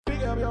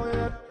up your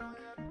head,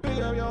 pick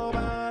up your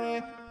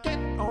body, get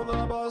on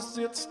the bus,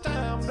 it's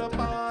time to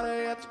party.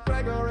 It's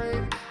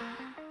Gregory.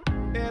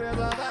 It is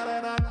a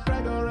Saturday night,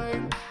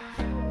 Gregory.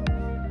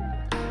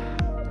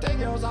 Take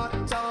your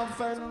socks off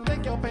and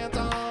take your pants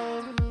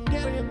on.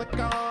 Get in the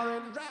car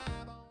and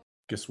drive on.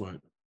 Guess what?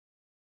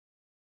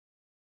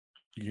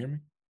 You hear me?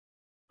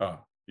 Oh,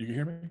 you can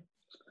hear me?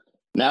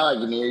 Now I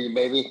can hear you,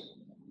 baby.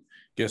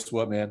 Guess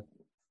what, man?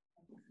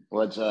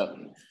 What's up?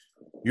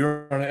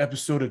 You're on an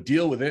episode of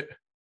Deal With It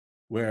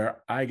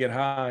where I get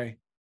high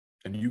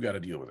and you got to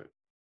deal with it.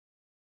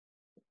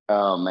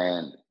 Oh,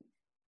 man.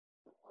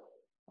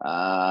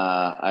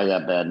 I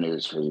got bad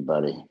news for you,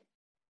 buddy.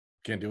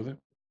 Can't deal with it?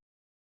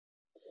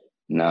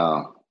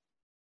 No.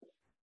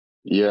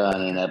 You're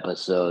on an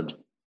episode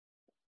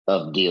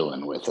of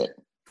Dealing With It.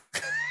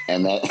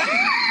 And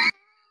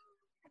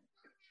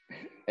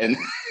and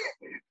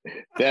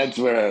that's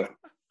where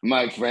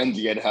my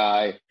friends get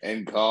high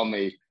and call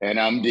me, and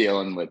I'm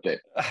dealing with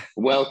it.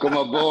 Welcome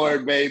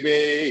aboard,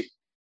 baby.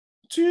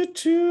 Toot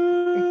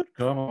toot.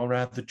 Come on,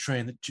 ride the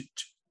train.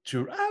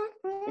 Come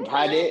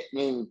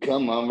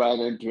on, ride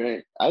the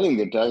train. I think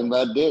they're talking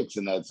about dicks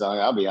in that song.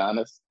 I'll be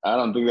honest. I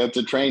don't think that's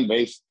a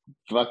train-based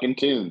fucking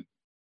tune.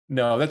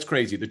 No, that's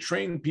crazy. The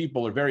train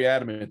people are very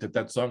adamant that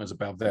that song is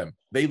about them.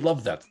 They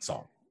love that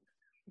song.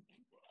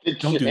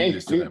 Don't do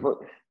this to them.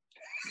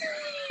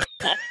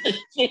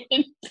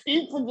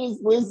 People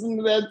just listen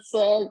to that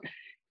song.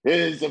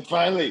 So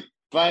finally,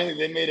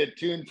 they made a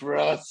tune for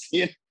us.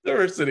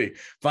 Diversity.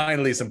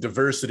 Finally, some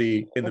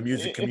diversity in the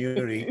music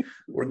community.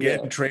 We're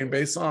getting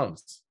train-based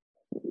songs.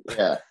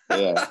 Yeah.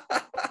 Come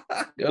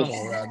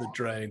on, ride the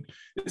train.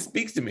 It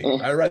speaks to me.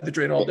 I ride the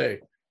train all day.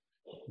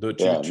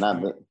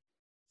 Not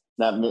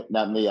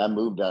me. I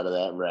moved out of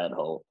that rat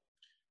hole.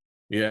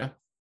 Yeah.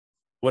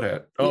 What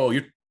at? Oh,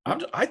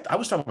 I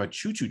was talking about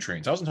choo-choo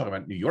trains. I wasn't talking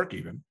about New York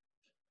even.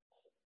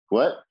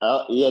 What?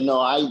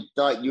 I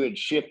thought you had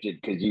shifted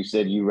because you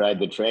said you ride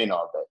the train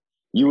all day.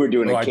 You were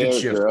doing a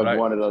character of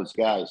one of those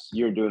guys.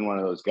 You were doing one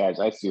of those guys.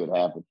 I see what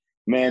happened.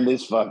 Man,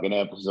 this fucking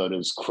episode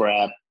is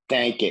crap.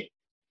 Thank it.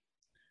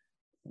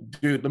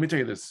 Dude, let me tell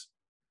you this.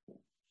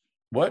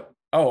 What?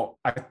 Oh,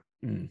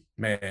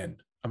 man,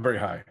 I'm very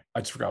high. I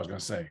just forgot what I was going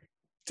to say.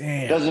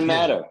 Damn. Doesn't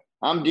matter.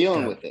 I'm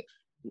dealing with it.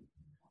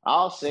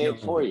 I'll say it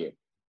for you.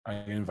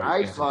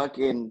 I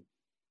fucking...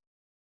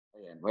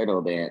 Wait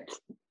till the end.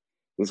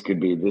 This could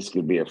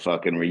be a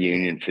fucking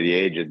reunion for the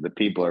ages. The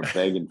people are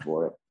begging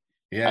for it.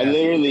 Yeah. I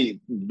literally,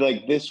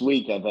 like this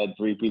week, I've had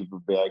 3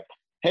 people be like,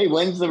 hey,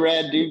 when's the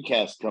Rad Dude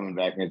cast coming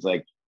back? And it's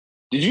like,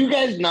 did you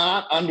guys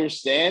not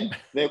understand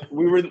that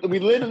we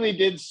literally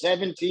did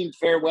 17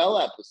 farewell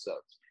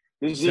episodes?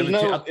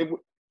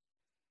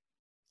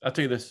 I'll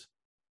tell you this.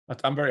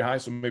 I'm very high,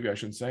 so maybe I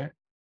shouldn't say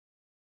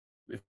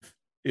it.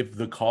 If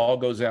the call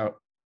goes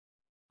out,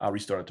 I'll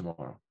restart it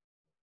tomorrow.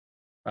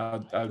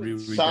 I'll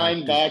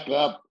sign back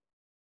up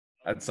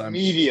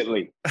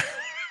immediately.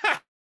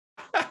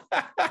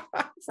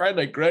 Friday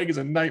Night Greg is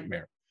a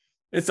nightmare.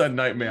 It's a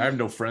nightmare. I have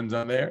no friends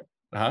on there.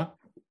 Huh?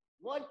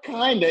 What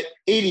kind of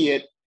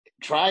idiot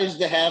tries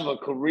to have a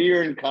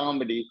career in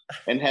comedy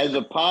and has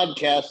a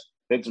podcast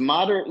that's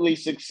moderately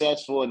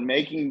successful in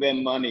making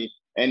them money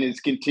and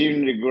is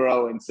continuing to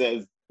grow and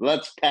says,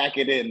 let's pack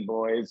it in,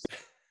 boys?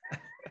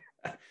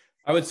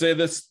 I would say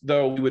this,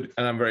 though, and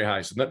I'm very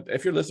high. So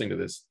if you're listening to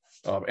this,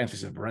 Anthony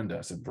said Brenda.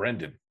 I said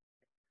Brendan.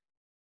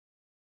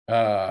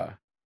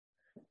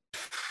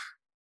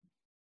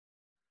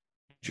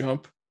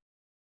 Jump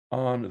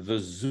on the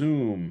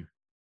Zoom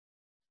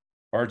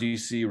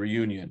RDC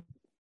reunion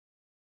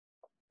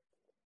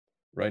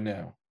right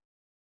now.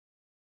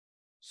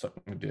 Suck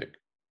my dick.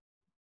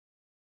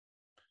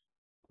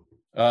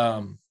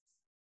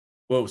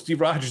 Whoa,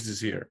 Steve Rogers is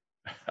here.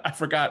 I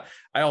forgot.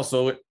 I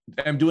also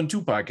am doing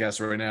 2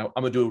 podcasts right now.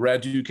 I'm gonna do a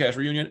Rad Dude Cast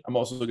reunion. I'm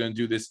also gonna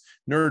do this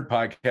nerd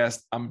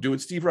podcast. I'm doing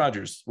Steve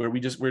Rogers, where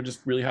we're just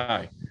really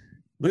high.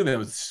 Look at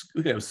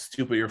those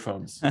stupid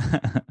earphones.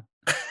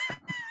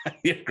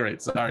 Yeah,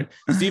 great. Sorry.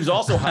 Steve's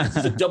also high. This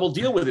is a double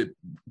deal with it,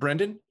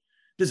 Brendan.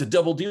 This is a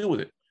double deal with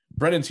it.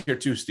 Brendan's here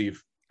too,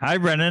 Steve. Hi,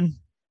 Brendan.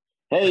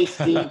 Hey,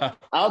 Steve.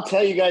 I'll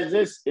tell you guys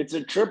this. It's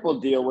a triple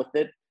deal with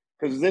it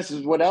because this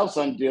is what else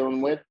I'm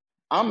dealing with.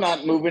 I'm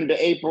not moving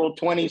to April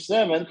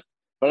 27th,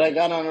 but I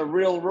got on a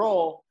real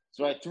roll,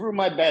 so I threw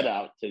my bed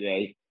out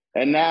today.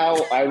 And now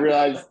I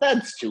realize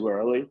that's too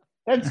early.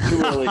 That's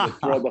too early to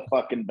throw the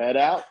fucking bed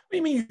out. What do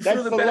you mean you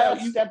that's threw the the bed out?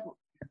 last step.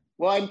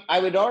 Well, I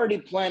would already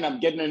plan on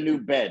getting a new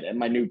bed at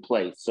my new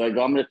place. So I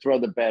go, I'm going to throw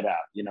the bed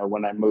out,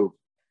 when I move.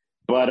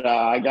 But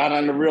I got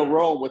on a real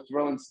roll with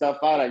throwing stuff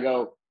out. I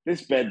go,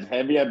 this bed's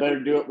heavy. I better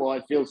do it while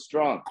I feel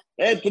strong.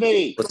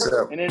 Anthony, what's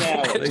up? In and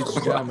out. Ladies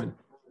and gentlemen,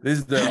 this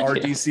is the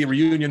RDC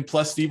reunion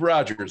plus Steve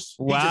Rogers.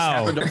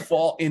 Wow.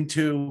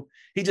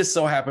 He just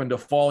so happened to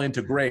fall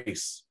into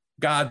grace.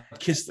 God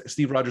kissed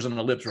Steve Rogers on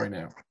the lips right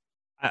now.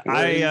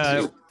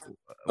 I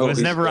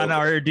was never on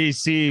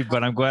RDC,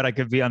 but I'm glad I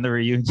could be on the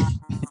reunion.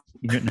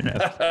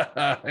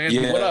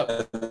 Andy, what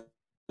up?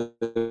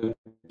 The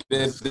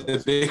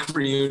big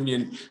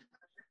reunion.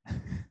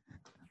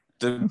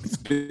 the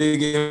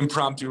big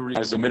impromptu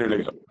reads a minute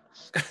ago.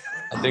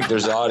 I think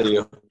there's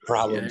audio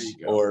problems,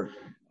 or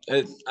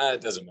it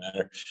doesn't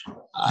matter.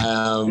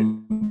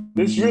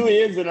 This really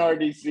is an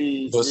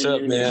RDC. What's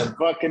up, man?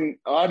 Fucking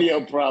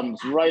audio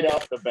problems right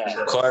off the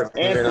bat. Clark,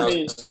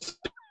 Anthony.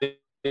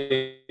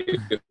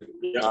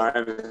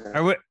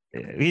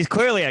 He's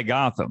clearly at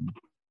Gotham.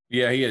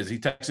 Yeah, he is. He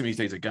texted me. He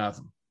stays at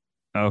Gotham.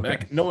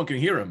 Okay. No one can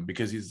hear him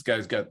because he's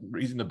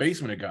in the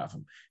basement of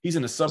Gotham. He's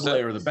in the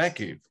sublayer of the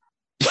Batcave.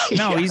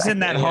 No, he's in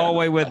that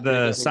hallway with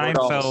the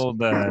Seinfeld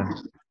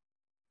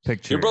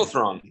picture. You're both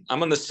wrong.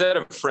 I'm on the set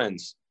of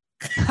Friends.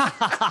 Man,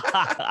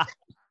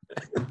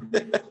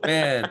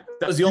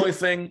 that was the only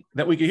thing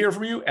that we could hear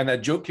from you, and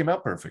that joke came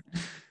out perfect.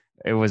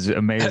 It was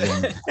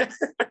amazing.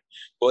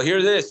 Well,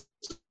 hear this.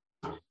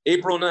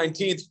 April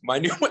 19th, my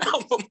new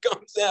album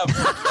comes out.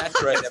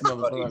 That's right,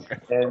 everybody.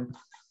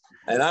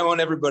 And I want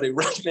everybody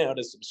right now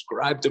to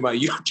subscribe to my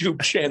YouTube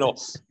channel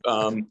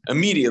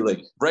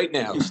immediately, right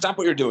now. Stop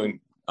what you're doing.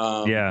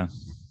 Yeah.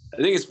 I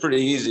think it's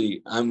pretty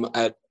easy. I'm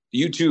at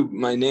YouTube.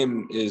 My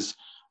name is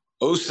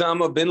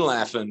Osama Bin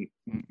Laden.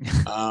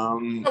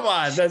 Come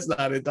on, that's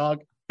not it,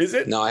 dog. Is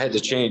it? No, I had to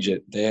change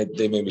it. They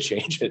made me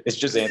change it. It's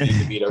just Anthony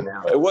DeVito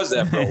now. It was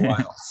that for a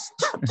while.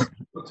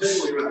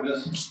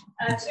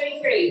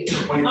 23.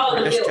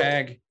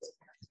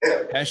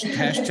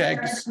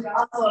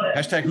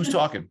 Hashtag who's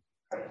talking?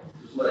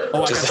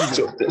 Oh,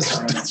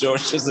 So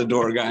it's just the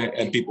door guy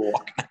and people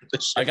walking out the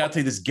show. I got to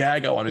tell you this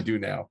gag I want to do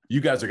now. You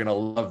guys are going to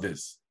love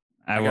this.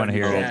 I want to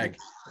hear it.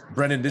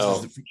 Brendan, this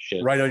is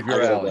right up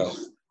your alley.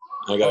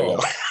 I gotta go.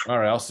 All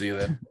right, I'll see you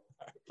then.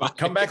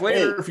 Come back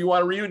later if you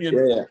want a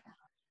reunion.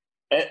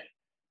 Yeah.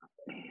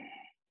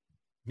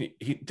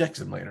 He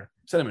text him later.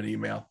 Send him an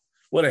email.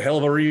 What a hell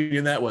of a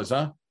reunion that was,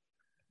 huh?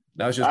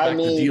 Now it's just back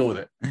to deal with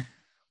it.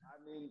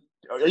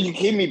 Are you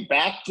kidding me?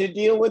 Back to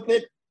deal with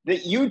it?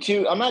 That you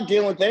two, I'm not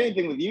dealing with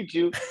anything with you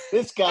two.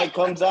 This guy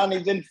comes on,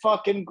 he's in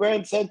fucking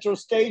Grand Central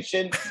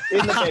Station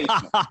in the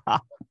basement.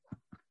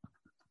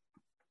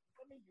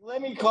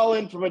 Let me call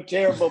in from a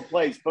terrible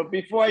place, but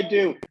before I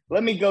do,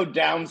 let me go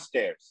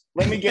downstairs.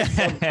 Let me get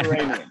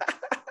subterranean.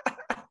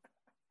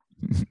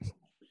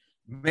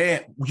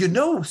 Man, you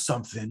know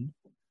something?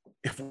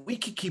 If we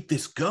could keep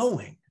this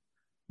going,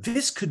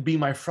 this could be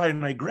my Friday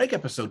Night Greg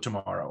episode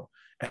tomorrow,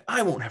 and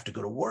I won't have to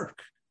go to work.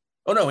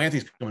 Oh no,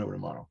 Anthony's coming over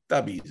tomorrow.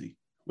 That'd be easy.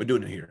 We're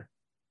doing it here.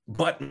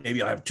 But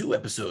maybe I'll have 2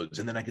 episodes,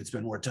 and then I can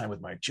spend more time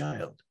with my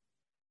child.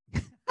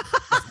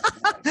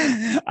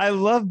 I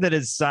love that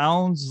it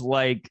sounds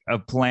like a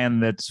plan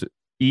that's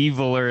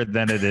eviler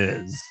than it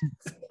is.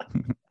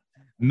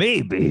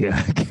 Maybe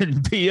I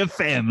can be a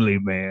family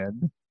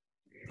man.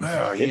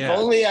 Oh, If yeah.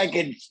 only I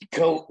could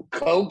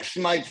coax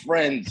my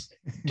friends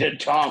to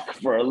talk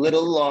for a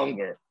little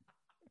longer.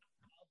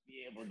 I'll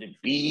be able to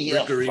be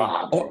Rickery. a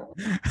father. Oh.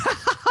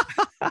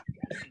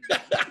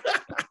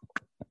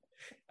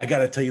 I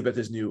gotta tell you about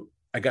this new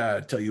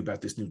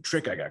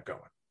trick I got going,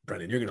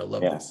 Brendan. You're gonna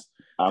love this.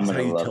 I'm It's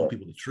gonna how you love tell it.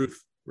 people the truth,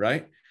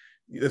 right?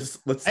 Let's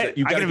Hey,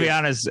 you I gotta be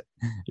honest.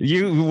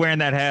 You wearing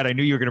that hat, I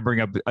knew you were gonna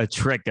bring up a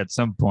trick at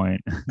some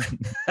point.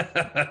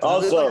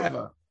 Also, I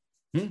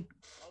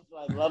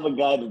love a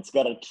guy that's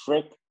got a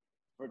trick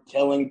for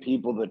telling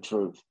people the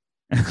truth.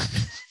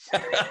 This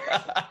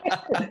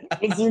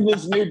is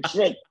this new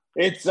trick.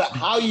 It's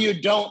how you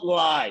don't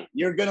lie.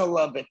 You're gonna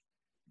love it.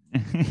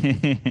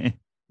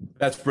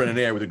 That's Brendan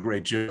Ayer with a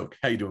great joke.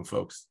 How you doing,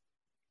 folks?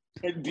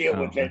 Deal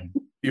with it.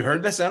 You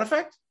heard that sound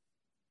effect?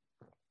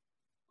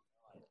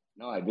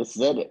 No, I just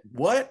said it.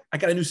 What? I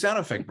got a new sound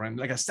effect,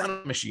 Brendan. I got a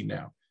sound machine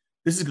now.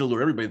 This is going to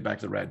lure everybody back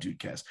to the Rad Dude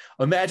Cast.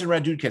 Imagine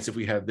Rad Dude Cast if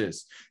we have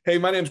this. Hey,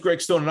 my name's Greg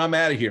Stone, and I'm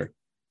out of here.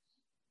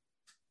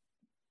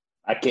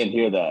 I can't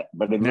hear that,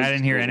 but I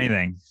didn't hear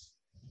anything.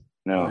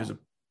 No.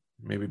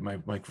 Maybe my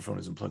microphone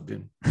isn't plugged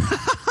in.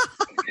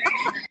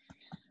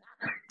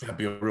 That'd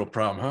be a real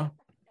problem, huh?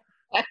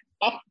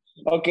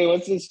 Okay,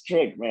 what's this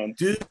trick, man?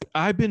 Dude,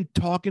 I've been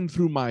talking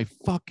through my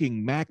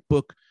fucking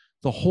MacBook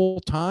the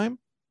whole time.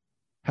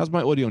 How's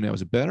my audio now?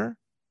 Is it better?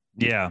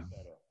 Yeah.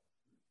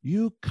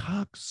 You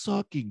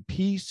cocksucking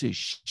piece of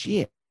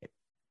shit.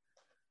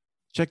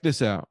 Check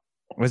this out.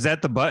 Was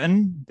that the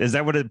button? Is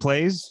that what it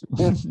plays?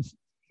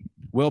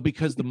 Well,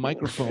 because the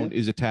microphone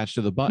is attached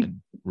to the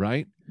button,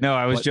 right? No,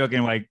 I was But-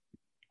 joking. Like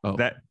Oh.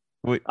 that.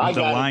 The I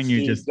got it, line you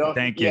Steve. just. Don't-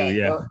 Thank you.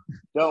 Yeah.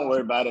 Don't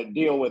worry about it.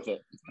 Deal with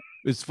it.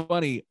 It's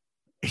funny.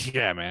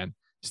 Yeah, man.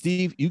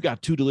 Steve, you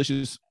got two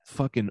delicious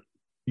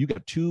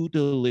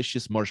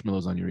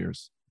marshmallows on your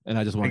ears. And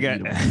I just want to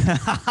eat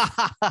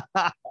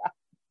them.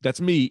 That's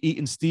me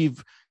eating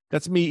Steve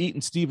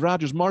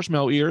Rogers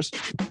marshmallow ears.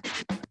 Did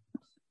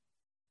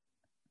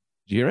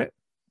you hear it?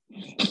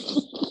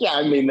 Yeah,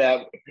 I mean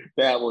that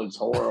was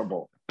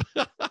horrible.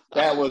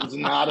 That was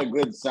not a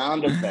good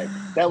sound effect.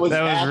 That was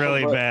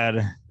really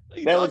bad.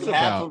 That was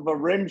half of a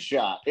rim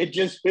shot. It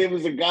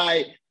was a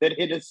guy that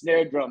hit a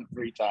snare drum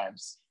 3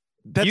 times.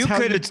 That's You how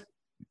could have.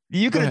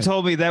 You could have ahead.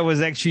 told me that was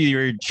actually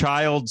your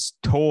child's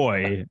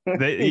toy.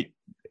 That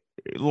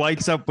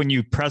lights up when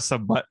you press a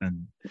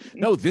button.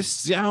 No, this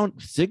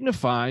sound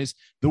signifies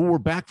that we're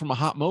back from a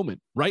hot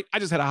moment, right? I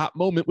just had a hot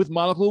moment with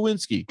Monica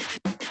Lewinsky.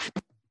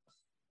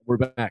 We're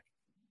back.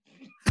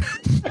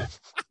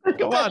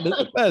 Come on, this is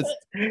the best.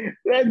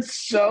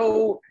 That's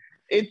so.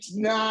 It's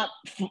not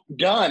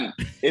done.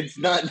 It's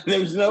not.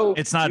 There's no.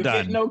 It's not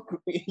done.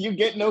 You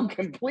get no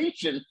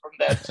completion from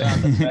that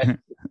sound effect.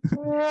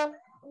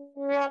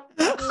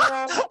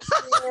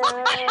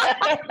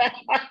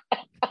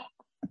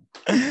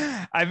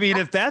 I mean,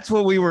 if that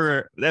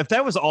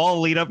was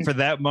all lead up for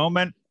that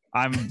moment,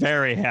 I'm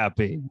very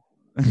happy.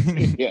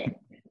 Yeah,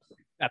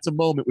 That's a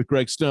moment with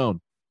Greg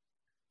Stone.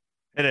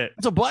 Hit it.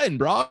 It's a button,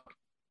 bro.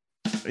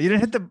 You didn't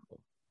hit the.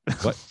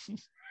 What?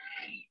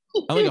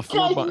 I only got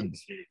 4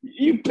 buttons.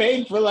 You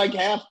paid for like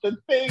half the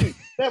thing.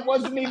 That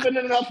wasn't even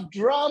enough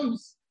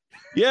drums.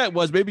 Yeah, it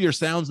was. Maybe your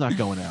sound's not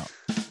going out.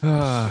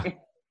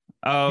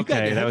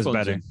 Okay, that was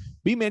better.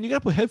 B-man, you got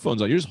to put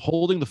headphones on. You're just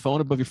holding the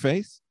phone above your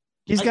face.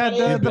 He's got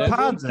the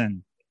pods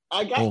in.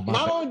 I got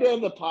not only do I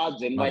have the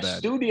pods in, my bad.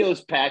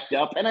 studio's packed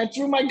up, and I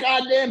threw my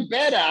goddamn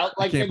bed out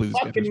like a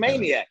fucking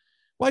maniac.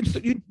 Why?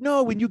 You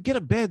know, when you get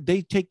a bed,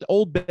 they take the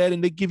old bed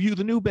and they give you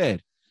the new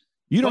bed.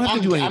 You don't have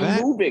to do any of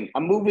that.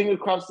 I'm moving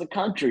across the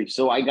country,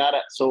 so I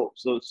gotta. So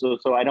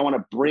I don't want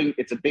to bring.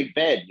 It's a big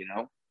bed, you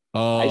know.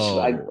 Oh,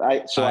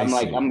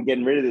 I'm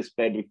getting rid of this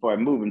bed before I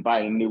move and buy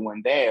a new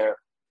one there.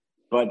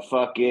 But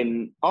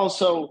fucking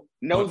also,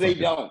 no, they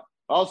don't.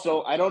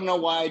 Also, I don't know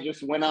why I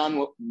just went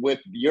on with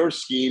your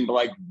scheme. But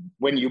like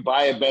when you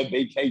buy a bed,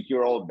 they take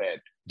your old bed.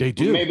 They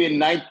do. Maybe in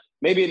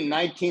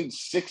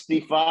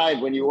 1965,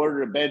 when you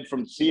ordered a bed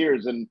from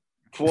Sears and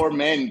 4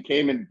 men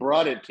came and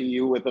brought it to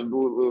you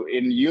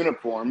in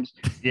uniforms.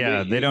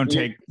 Yeah, they don't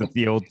take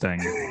the old thing.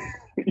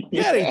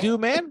 Yeah, they do,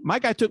 man. My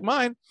guy took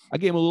mine. I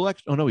gave him a little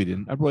extra. Oh no, he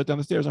didn't. I brought it down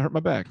the stairs. I hurt my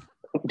back.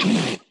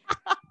 Yeah,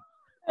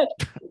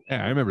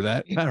 I remember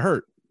that. That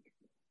hurt.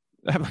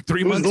 That happened like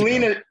 3 months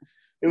ago.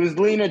 It was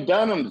Lena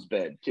Dunham's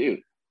bed too.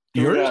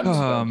 Yours?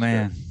 Oh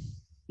man.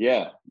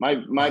 Yeah,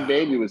 my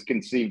baby was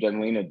conceived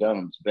on Lena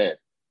Dunham's bed.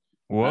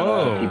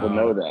 Whoa. People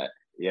know that.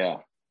 Yeah.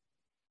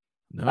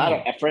 No.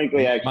 I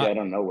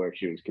don't know where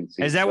she was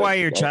conceived. Is that why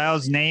your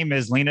child's name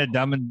is Lena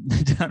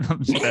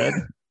Dunham's bed?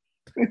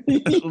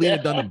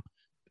 Lena Dunham.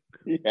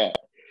 Yeah.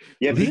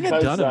 Yeah.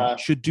 Lena Dunham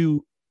should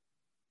do.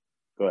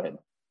 Go ahead.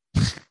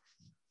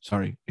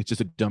 Sorry, it's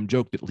just a dumb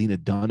joke that Lena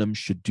Dunham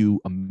should do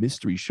a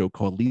mystery show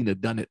called Lena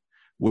Dunnit,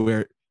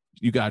 where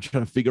you got to try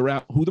to figure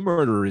out who the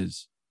murderer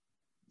is.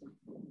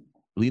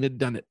 Lena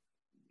Dunnit.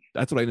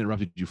 That's what I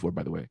interrupted you for,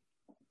 by the way.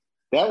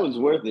 That was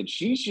worth it.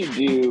 She should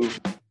do.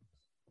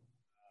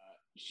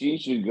 She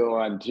should go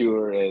on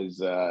tour as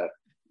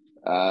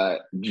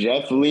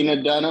Jeff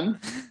Lena Dunham,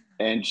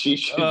 and she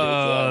should.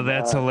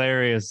 That's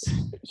hilarious.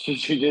 She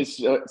should just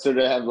sort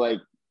of have like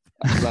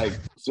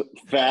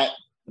fat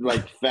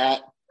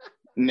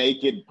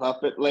naked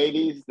puppet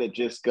ladies that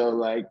just go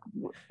like,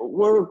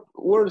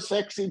 "We're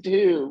sexy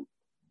too."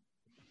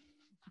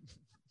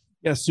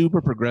 Yeah,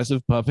 super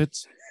progressive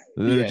puppets.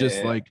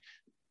 They're like,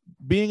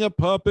 being a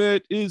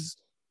puppet is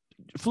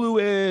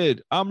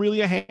fluid. I'm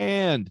really a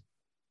hand.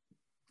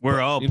 We're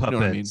all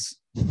puppets.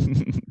 What I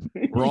mean?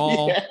 We're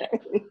all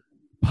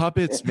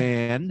puppets,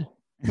 man.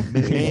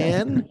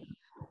 Man.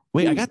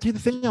 Wait, I got to tell you the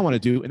thing I want to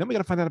do, and then we got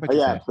to find out about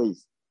your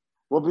please.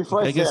 Well,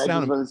 before I say, I just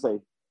want to say,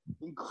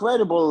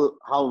 incredible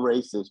how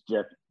racist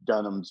Jeff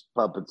Dunham's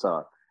puppets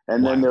are.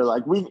 And then they're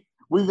like, we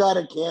got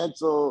to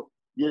cancel,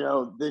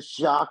 this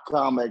shock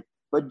comic.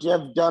 But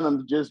Jeff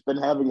Dunham's just been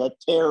having a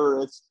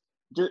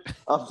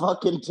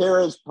fucking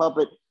terrorist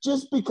puppet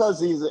just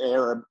because he's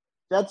Arab.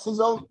 That's his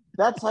own.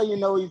 That's how you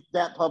know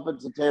that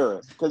puppet's a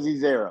terrorist, because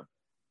he's Arab.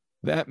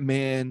 That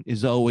man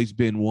has always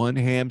been one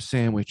ham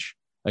sandwich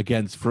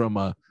from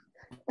a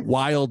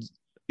wild,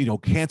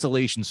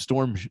 cancellation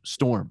storm.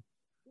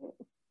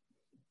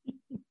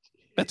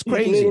 That's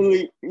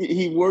crazy.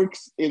 He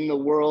works in the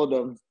world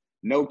of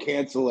no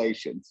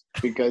cancellations,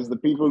 because the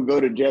people who go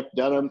to Jeff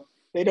Dunham,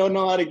 they don't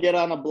know how to get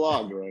on a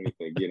blog or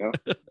anything,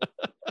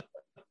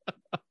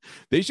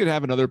 They should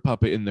have another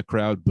puppet in the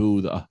crowd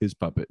boo his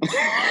puppet.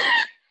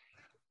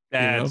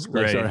 That's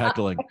great. Start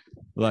heckling.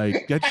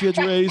 Like, that shit's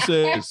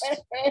racist.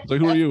 It's like,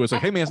 who are you? It's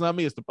like, hey man, it's not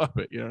me, it's the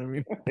puppet. You know what I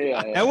mean?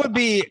 Yeah. That would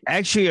be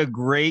actually a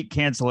great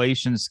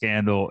cancellation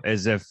scandal,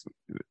 as if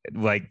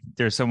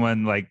there's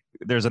an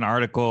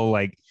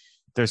article,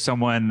 there's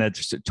someone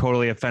that's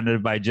totally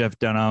offended by Jeff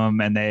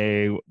Dunham and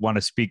they want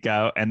to speak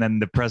out, and then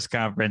the press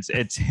conference,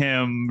 it's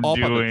him all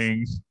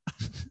doing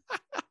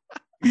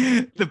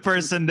the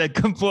person that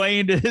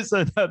complained is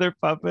another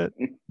puppet.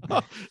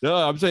 No,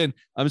 I'm saying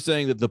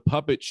that the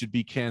puppet should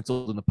be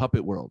canceled in the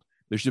puppet world.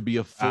 There should be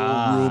a full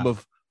room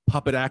of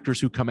puppet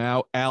actors who come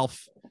out,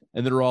 Alf,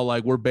 and they're all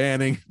like, we're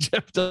banning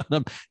Jeff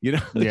Dunham.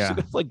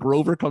 Like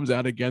Grover comes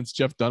out against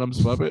Jeff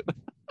Dunham's puppet.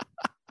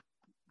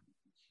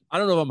 I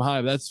don't know if I'm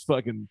high, but that's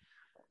fucking,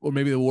 or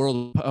maybe the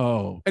world.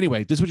 Oh,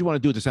 anyway, this is what you want to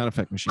do with the sound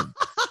effect machine.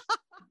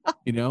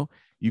 You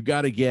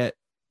got to get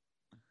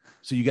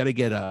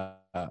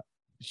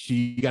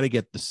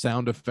the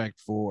sound effect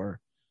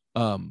for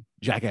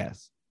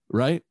jackass,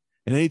 right?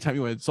 And anytime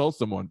you want to insult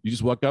someone, you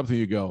just walk up to them and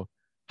you go,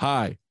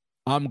 hi,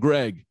 I'm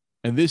Greg,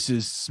 and this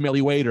is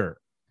Smelly Waiter.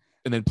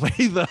 And then play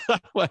the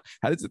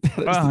how does it?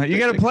 You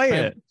got to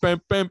play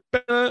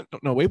it.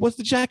 No, wait, what's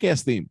the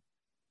Jackass theme?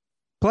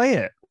 Play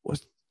it.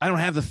 I don't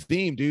have the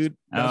theme, dude.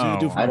 I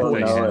don't know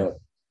it.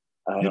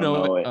 I don't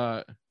know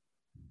it.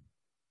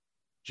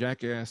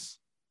 Jackass.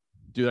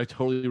 Dude, I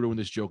totally ruined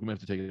this joke. I'm gonna have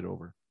to take it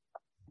over.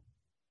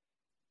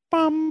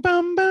 Bum,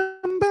 bum, bum,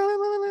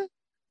 bum.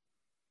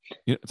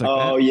 You know, it's like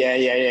that.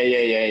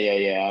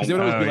 Yeah. They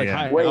would always be like, yeah.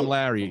 hi, Wait. I'm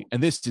Larry,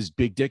 and this is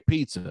Big Dick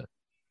Pizza.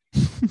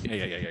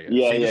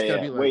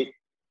 Yeah. Wait.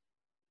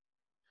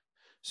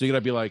 So you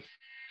gotta be like,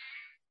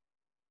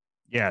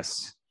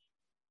 Yes.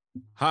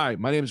 hi,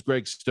 my name is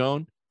Greg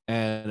Stone,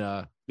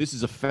 and this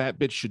is a fat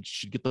bitch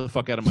should get the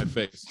fuck out of my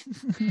face.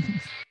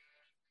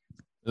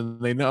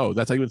 And they know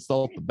that's how you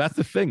insult them. That's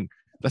the thing.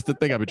 That's the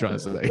thing I've been trying to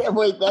say. Yeah,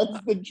 wait,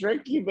 that's the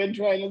trick you've been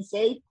trying to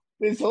say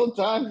this whole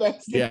time.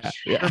 That's the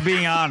Yeah.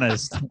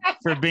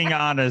 For being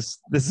honest.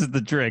 This is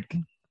the trick.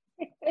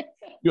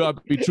 You have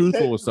to be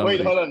truthful with somebody.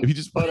 Wait, hold on. If you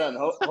just Hold on.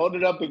 Hold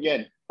it up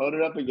again. Hold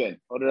it up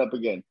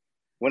again.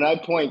 When I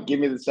point, give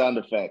me the sound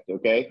effect,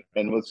 okay?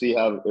 And we'll see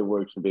how it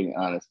works for being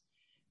honest.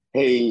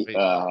 Hey,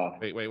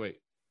 wait.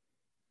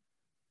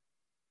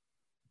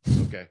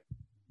 Okay.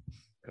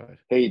 Go ahead.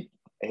 Hey,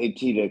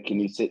 Tita, can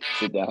you sit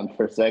down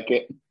for a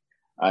second?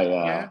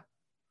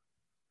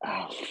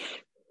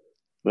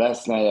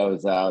 Last night I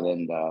was out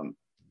and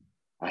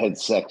I had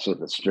sex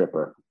with a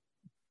stripper.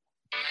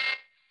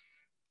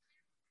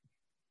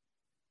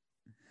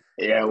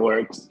 Yeah, it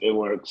works.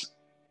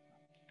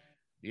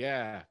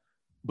 Yeah.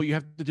 But you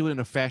have to do it in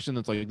a fashion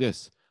that's like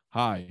this.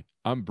 Hi,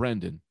 I'm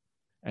Brendan,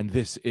 and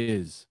this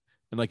is.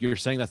 And like you're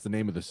saying that's the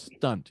name of the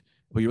stunt,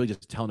 but you're really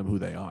just telling them who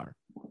they are.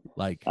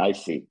 Like, I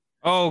see.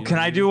 Oh, can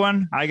I do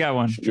one? I got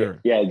one. sure.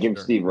 Yeah, give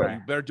Sure. Steve You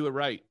one. better do it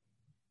right.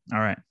 All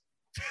right.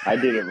 I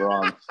did it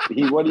wrong.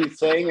 What he's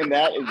saying in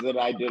that is that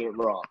I did it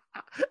wrong.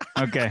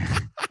 Okay.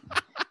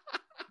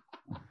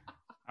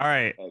 All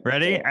right.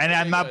 Ready? And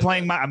I'm not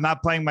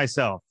playing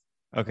myself.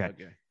 Okay.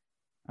 Okay.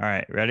 All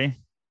right. Ready?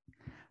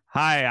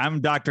 Hi,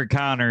 I'm Dr.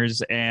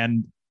 Connors,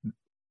 and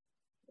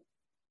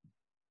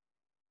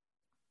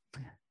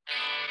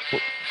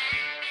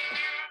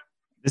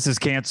this is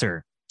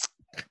cancer.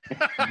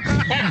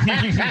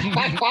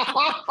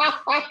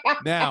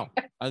 Now,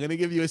 I'm going to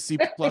give you a C+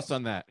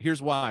 on that.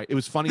 Here's why. It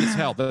was funny as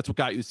hell. That's what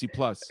got you the C+.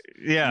 You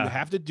Yeah.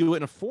 have to do it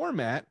in a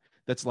format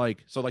that's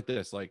like, so like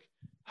this, like,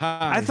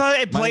 hi. I thought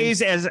it my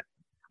plays name's-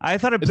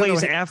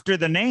 No, after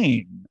the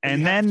name,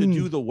 and you have then to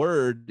do the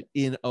word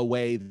in a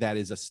way that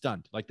is a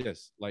stunt, like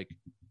this, like,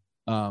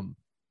 hi,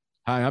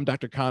 I'm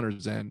Dr.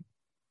 Connors, and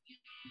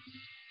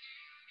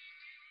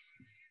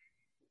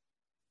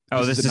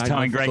this is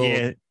telling Greg.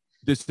 nine-month-old-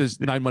 this is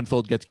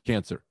 9-month-old gets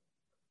cancer.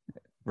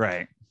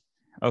 Right.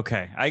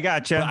 Okay. I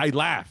gotcha. But I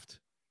laughed.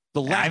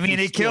 The laugh I mean,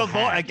 was it killed.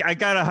 still I had.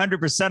 got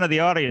 100% of the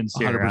audience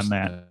here on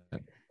that.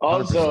 100%.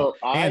 Also,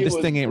 And this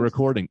thing ain't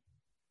recording.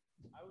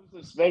 I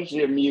was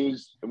especially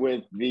amused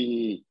with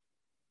the,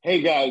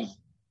 hey guys,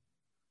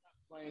 I'm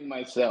playing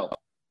myself,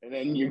 and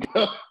then you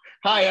go,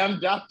 hi, I'm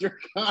Dr.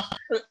 Connor.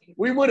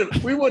 We would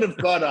have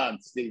caught on,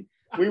 Steve.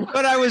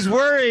 But I was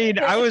worried.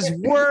 I was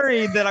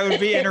worried that I would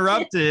be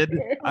interrupted.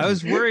 I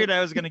was worried I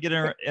was going to get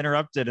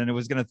interrupted, and it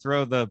was going to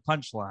throw the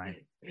punchline.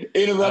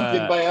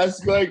 Interrupted by us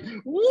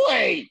going,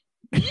 wait,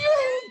 you're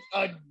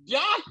a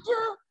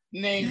doctor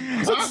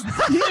named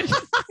Connor?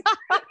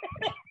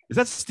 Is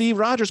that Steve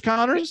Rogers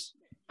Connors?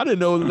 I didn't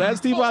know that.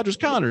 Steve Rogers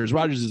Connors.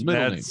 Rogers is his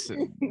middle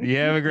name. You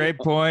have a great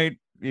point.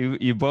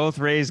 You both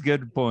raise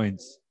good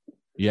points.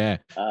 Yeah.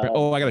 I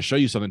got to show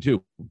you something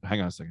too.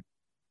 Hang on a second.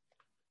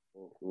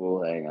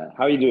 Well, hang on.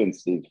 How are you doing,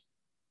 Steve?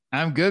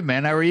 I'm good,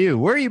 man. How are you?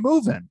 Where are you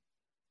moving?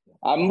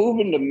 I'm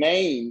moving to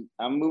Maine.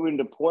 I'm moving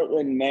to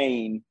Portland,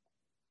 Maine.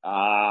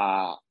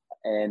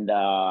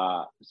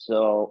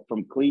 So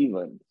from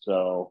Cleveland.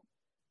 So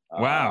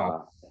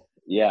Wow.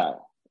 Yeah.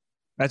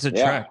 That's a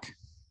Yeah. trek.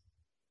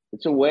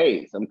 It's a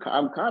ways. I'm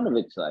kind of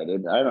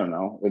excited. I don't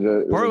know.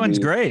 Portland's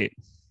great.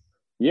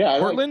 Yeah, I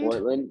Portland? like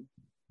Portland.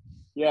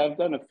 Yeah, I've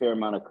done a fair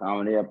amount of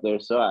comedy up there.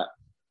 So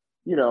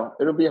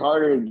it'll be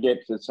harder to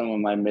get to some of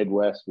my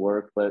Midwest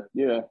work, but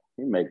you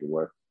make it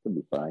work. It'll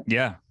be fine.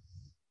 Yeah.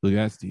 Look at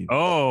that, Steve.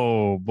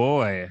 Oh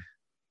boy.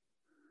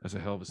 That's a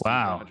hell of a Steve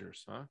Wow.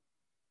 Rogers, huh?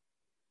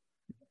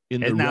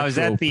 In And now, is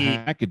that retro the-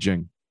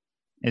 packaging?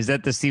 Is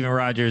that the Steven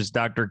Rogers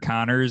Dr.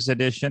 Connors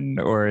edition,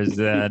 or is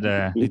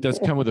that It does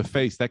come with a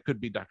face. That could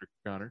be Dr.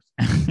 Connors.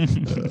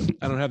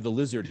 I don't have the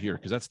lizard here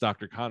because that's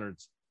Dr.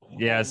 Connors.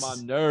 Yes. All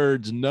my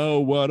nerds know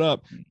what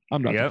up.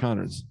 I'm Dr. Yep.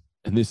 Connors,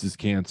 and this is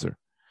cancer.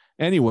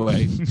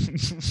 Anyway,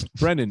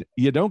 Brendan,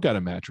 you don't got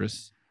a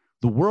mattress.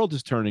 The world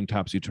is turning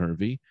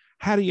topsy-turvy.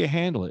 How do you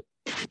handle it?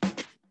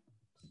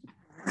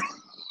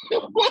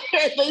 Why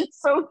are they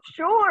so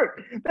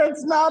short?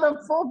 That's not a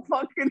full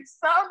fucking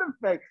sound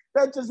effect.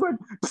 That just went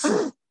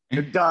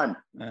done.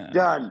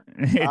 Done.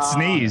 It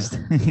sneezed.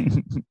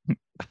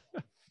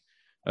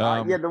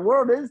 Yeah, the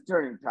world is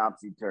turning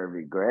topsy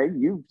turvy, Greg.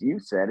 You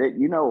said it.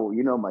 You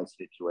know my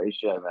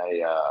situation.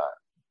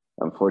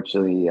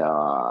 Unfortunately,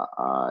 I'm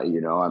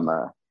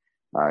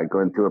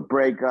going through a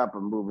breakup.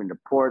 I'm moving to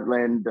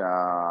Portland.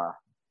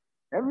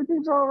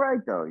 Everything's all right,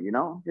 though.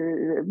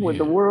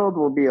 The world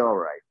will be all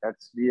right.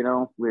 That's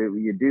you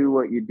do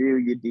what you do.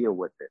 You deal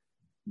with it.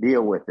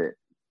 Deal with it.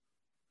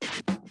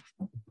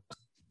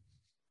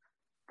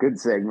 Good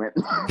segment.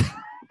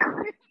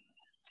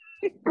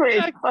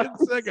 Great. Good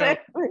sego.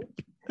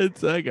 Good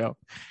sego.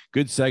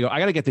 Good sego. I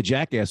got to get the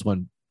Jackass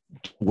one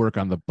to work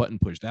on the button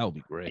push. That would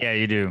be great. Yeah,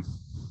 you do.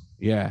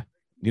 Yeah.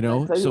 Can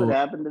I tell you what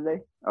happened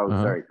today? Oh,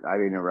 sorry. I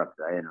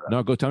interrupted.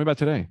 No, go tell me about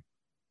today.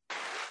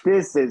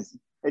 This is,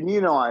 and I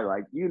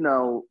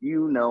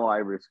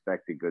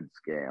respect a good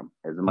scam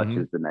as much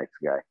as the next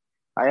guy.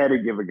 I had to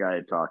give a guy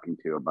a talking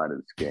to about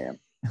his scam.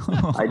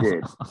 I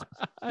did.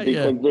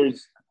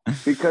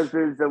 Because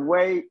there's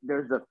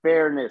a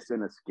fairness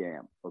in a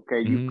scam.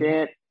 Okay. You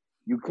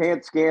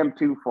can't scam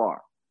too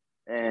far.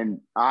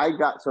 And I've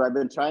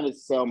been trying to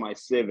sell my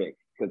Civic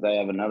because I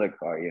have another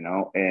car, and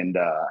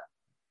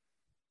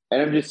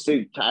I'm just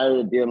so tired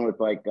of dealing with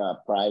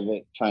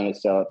trying to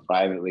sell it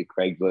privately,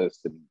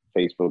 Craigslist and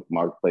Facebook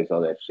Marketplace,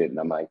 all that shit. And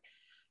I'm like,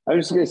 I'm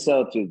just going to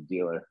sell it to a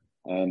dealer.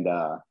 And,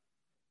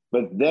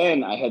 but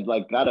then I had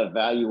got a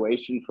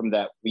valuation from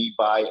that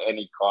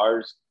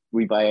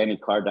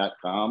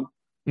WeBuyAnyCar.com.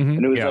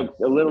 And it was a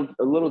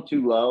little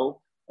too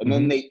low. And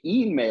then they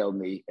emailed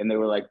me and they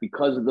were like,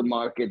 because of the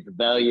market, the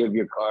value of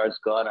your car has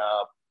gone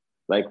up.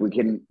 We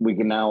can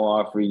now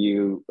offer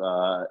you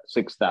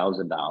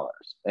 $6,000.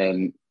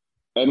 And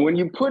when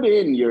you put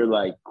in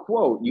your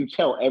quote, you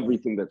tell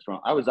everything that's wrong.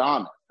 I was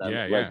honest.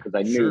 Because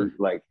I knew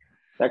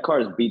that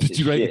car is beat to shit.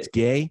 Did you write it's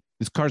gay?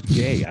 This car's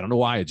gay. I don't know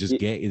why. It's just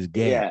gay. It's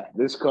gay. Yeah,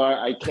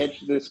 I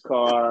catch this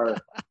car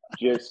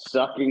just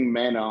sucking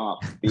men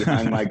off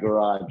behind my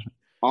garage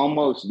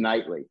almost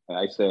nightly.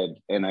 I said,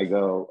 and I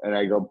go,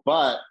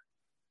 but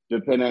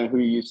depending on who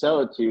you sell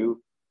it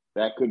to,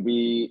 that could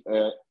be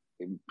a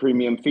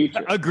premium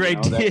feature. A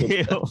great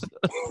deal.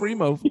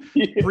 Primo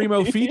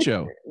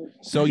feature.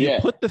 So you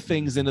put the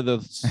things into the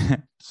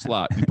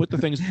slot. You put the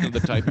things into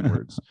the typing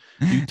words.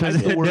 You type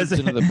the words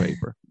into the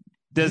paper.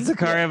 Does the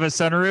car have a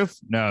sunroof?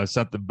 No,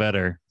 something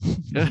better.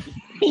 No,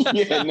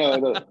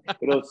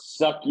 it'll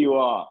suck you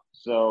off.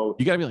 So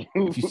you gotta be like,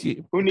 if you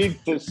see who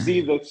needs to see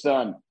the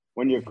sun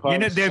when your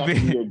car is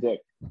sucking your dick?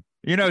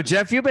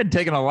 Jeff, you've been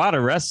taking a lot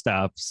of rest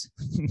stops.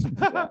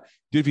 Dude,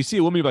 if you see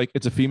a woman, you're like,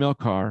 it's a female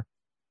car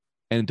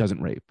and it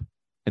doesn't rape.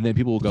 And then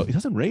people will go, it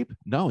doesn't rape?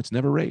 No, it's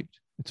never raped.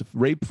 It's a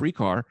rape-free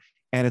car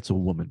and it's a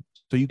woman.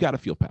 So you got to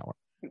feel power.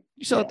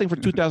 You sell that thing for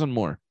 $2,000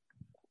 more.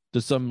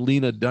 Does some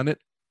Lena done it?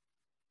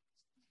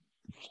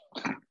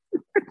 I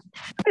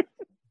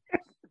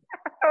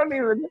don't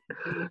even.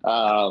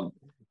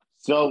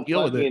 So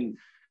fucking,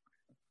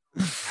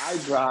 I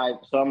drive.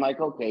 So I'm like,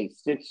 okay,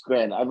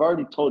 $6,000. I've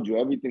already told you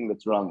everything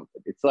that's wrong with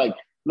it. It's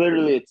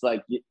literally, it's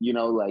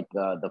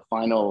the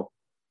final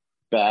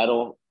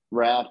battle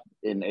rap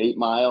in 8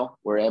 Mile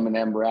where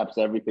Eminem raps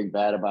everything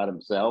bad about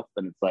himself,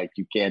 and it's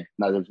you can't.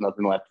 No, there's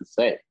nothing left to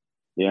say,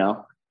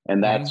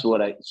 And that's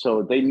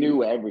so they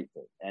knew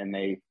everything, and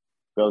they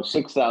go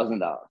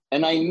 $6,000.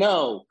 And I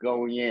know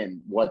going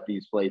in what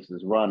these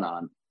places run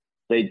on.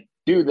 They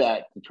do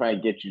that to try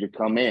and get you to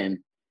come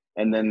in,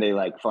 and then they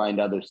find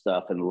other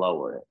stuff and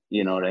lower it.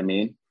 You know what I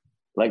mean?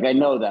 I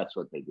know that's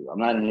what they do. I'm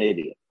not an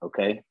idiot,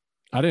 okay?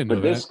 I didn't know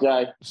but this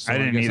guy, so I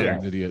didn't either.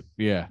 I'm an idiot.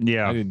 Yeah.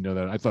 I didn't know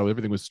that. I thought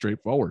everything was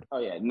straightforward. Oh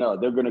yeah, no,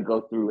 they're gonna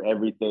go through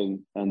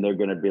everything and they're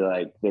gonna be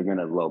they're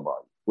gonna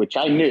lowball you, which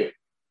I knew.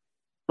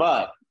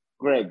 But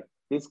Greg,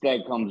 this guy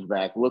comes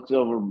back,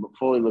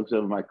 fully looks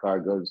over my car,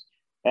 goes,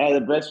 "Hey,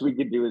 the best we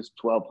could do is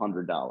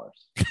 $1,200."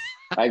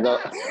 I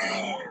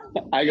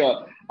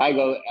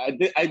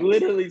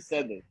literally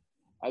said this.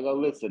 I go,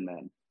 "Listen,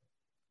 man,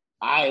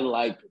 I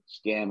like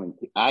scamming.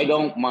 I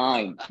don't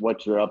mind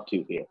what you're up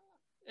to here.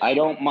 I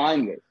don't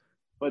mind it.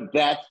 But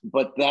that's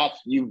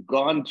you've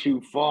gone too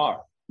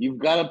far. You've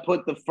got to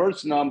put the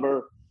first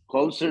number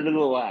closer to the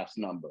last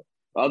number.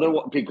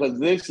 Otherwise, because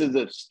this is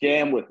a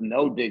scam with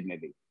no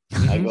dignity."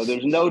 I go,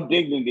 "There's no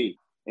dignity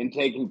in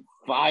taking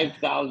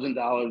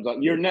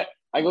 $5,000.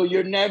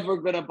 You're never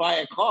gonna buy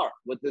a car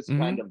with this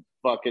kind of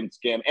fucking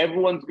scam.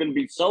 Everyone's gonna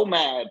be so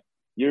mad.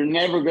 You're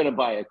never gonna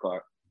buy a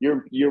car.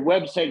 Your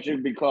website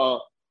should be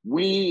called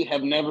We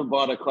Have Never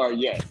Bought a Car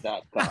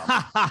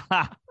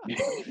Yet.com."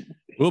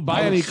 We'll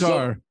buy any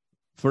car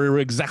for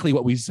exactly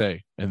what we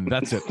say, and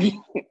that's it.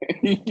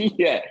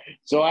 Yeah.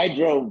 So I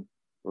drove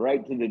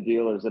right to the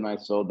dealers and I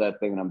sold that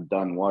thing, and I'm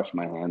done. Wash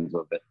my hands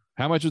of it.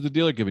 How much was the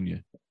dealer giving you?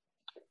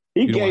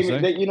 He gave me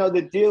that.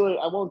 The dealer.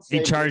 I won't say.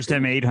 He charged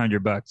him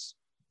 $800.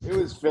 It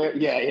was fair.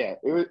 Yeah.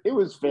 It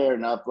was fair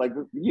enough.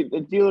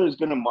 The dealer is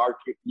going to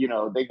market.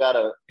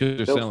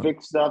 They'll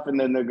fix stuff and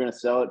then they're going to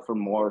sell it for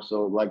more.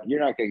 So you're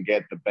not going to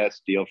get the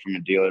best deal from a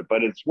dealer,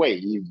 but it's way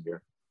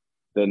easier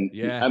than.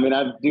 Yeah. I mean,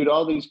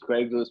 all these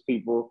Craigslist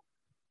people.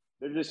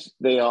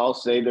 They all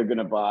say they're going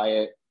to buy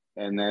it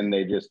and then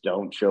they just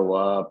don't show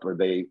up, or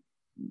they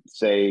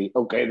say,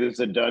 okay, this is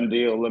a done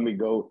deal. Let me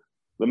go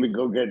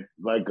get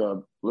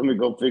let me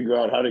go figure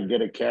out how to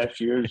get a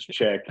cashier's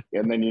check,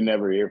 and then you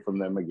never hear from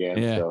them again.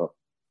 Yeah. So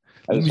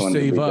I Let just me wanted to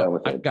save be done up.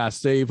 with I it. gotta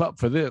save up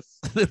for this.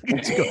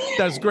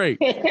 That's great.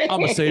 I'm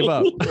gonna save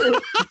up.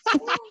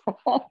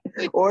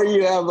 Or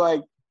you have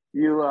like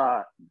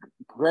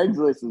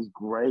Craigslist is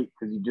great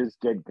because you just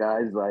get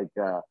guys like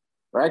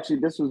or actually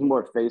this was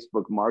more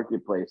Facebook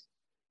Marketplace.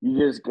 You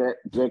just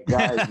get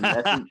guys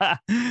message.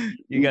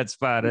 You got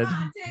spotted.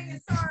 Ah, dang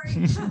it,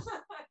 sorry.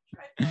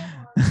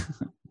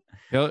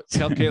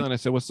 Tell Caitlin I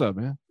said, "What's up,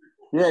 man?"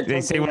 Yeah,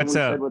 They say what's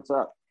up. What's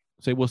up?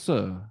 Say, "What's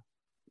up?"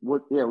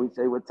 Yeah, we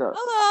say what's up.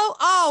 Hello.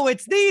 Oh,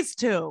 it's these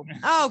two.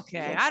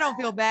 Okay, I don't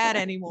feel bad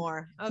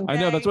anymore. Okay? I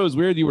know that's what was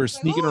weird. You were It's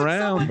like, sneaking oh, it's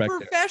around someone back there.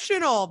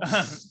 professional.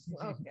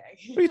 Okay.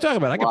 What are you talking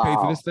about? I get paid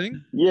for Wow. this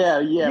thing. Yeah.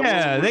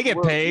 Yeah, they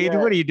get paid.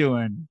 yeah. What are you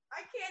doing?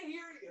 I can't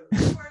hear you.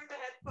 You're wearing the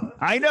headphones.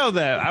 I know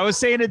that. I was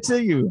saying it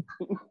to you.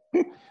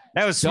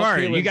 That was Tell smart.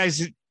 Caitlin- You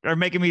guys are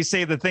making me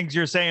say the things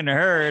you're saying to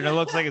her, and it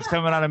looks like it's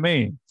coming out of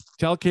me.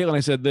 Tell Caitlin I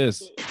said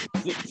this.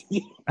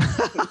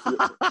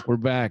 We're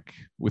back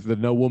with the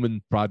No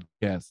Woman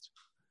podcast.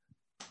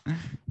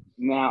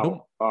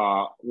 Now,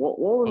 what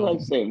was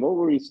I saying? What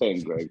were you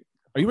saying, Greg?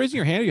 Are you raising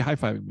your hand? Or are you high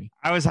fiving me?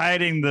 I was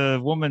hiding the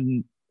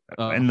woman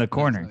in the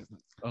corner. Nice.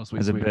 Oh, sweet,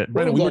 As a sweet. bit.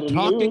 Brandon, we What were is that,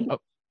 a talking. nude? Oh,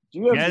 Do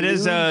you have Yeah, it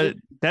is.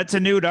 nude? That's a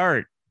nude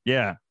art.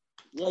 Yeah.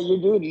 Yeah,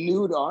 you're doing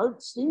nude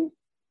art, Steve?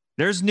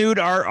 There's nude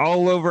art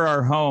all over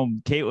our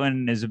home.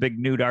 Caitlin is a big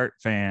nude art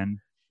fan.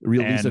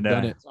 real Lisa And,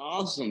 done it. It's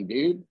awesome,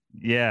 dude.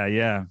 Yeah,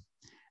 yeah.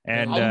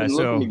 And I've been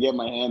so looking to get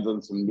my hands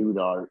on some nude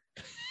art.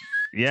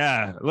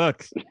 yeah,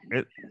 look.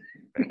 You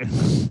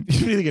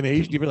think an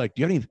Asian? You ever like?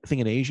 Do you have anything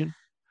in Asian?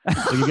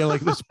 Like you got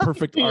like this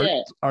perfect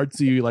Yeah.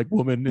 artsy like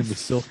woman in the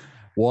silk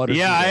water.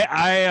 Yeah,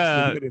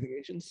 I anything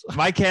Asians?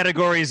 my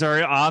categories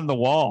are on the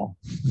wall.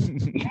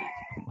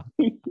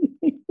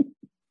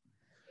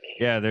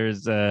 Yeah,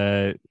 there's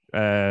all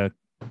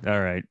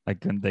right. I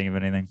couldn't think of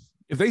anything.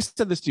 If they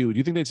said this to you, do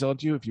you think they'd sell it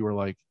to you if you were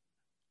like,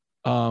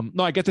 no,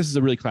 I get this is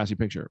a really classy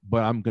picture,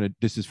 but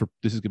this is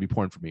gonna be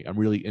porn for me. I'm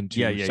really into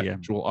Yeah.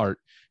 sexual art.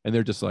 And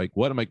they're just like,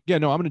 what? I'm like, yeah,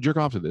 no, I'm gonna jerk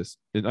off to this.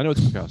 And I know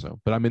it's Picasso,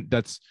 but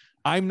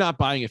I'm not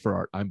buying it for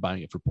art. I'm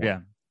buying it for porn. Yeah.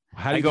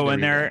 How do I you go think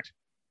in they there. react?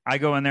 I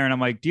go in there and I'm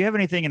like, do you have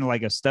anything in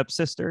like a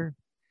stepsister?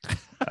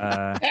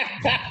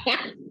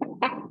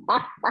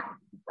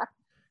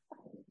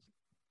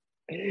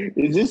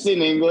 Is this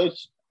in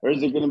English, or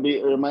is it going to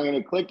be, or am I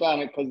going to click on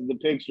it because of the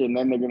picture and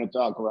then they're going to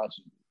talk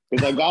Russian?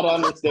 Because I got to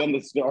understand the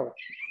story.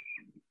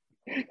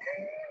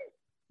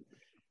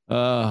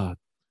 I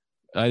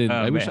didn't. Oh,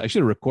 I wish man. I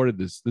should have recorded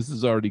this. This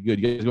is already good.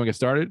 You guys want to get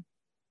started?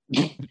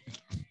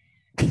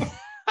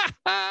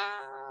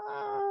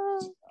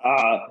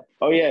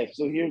 Oh yeah.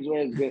 So here's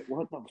where it's good.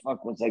 What the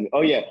fuck was I?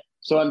 Oh yeah.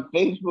 So on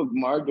Facebook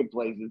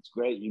Marketplace, it's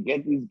great. You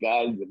get these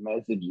guys that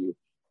message you,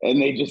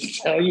 and they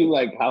just tell you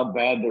like how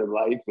bad their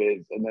life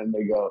is, and then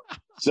they go,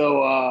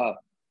 "So,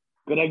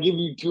 could I give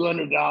you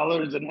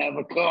 $200 and have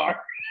a car?"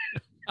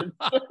 It's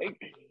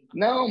like,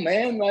 no,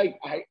 man. Like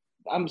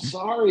I'm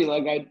sorry.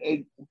 Like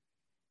I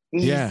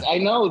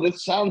know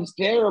this sounds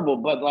terrible,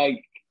 but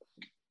like,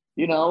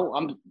 you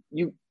know,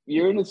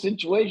 you're in a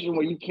situation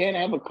where you can't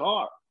have a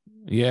car.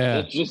 Yeah.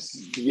 It's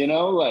just, you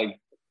know, like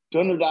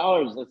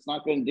 $200. That's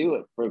not going to do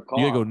it for a car.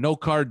 You gotta go, no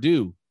car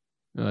do.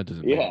 No, that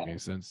doesn't make Yeah. any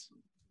sense.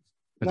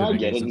 No, I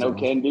get it. No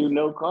can. can do,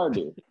 no car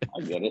do.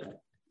 I get it.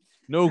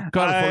 No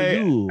car for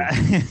you.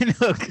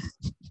 Look.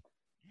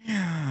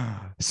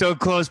 So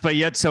close, but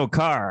yet so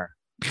car.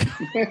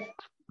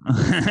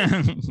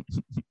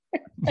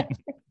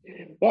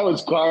 That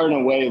was car in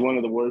a way one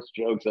of the worst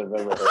jokes I've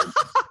ever heard.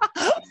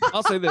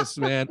 I'll say this,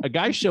 man. A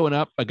guy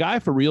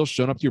for real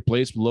showing up to your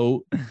place,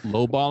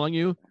 lowballing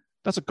you,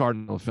 that's a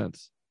cardinal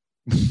offense.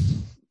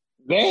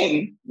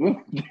 Then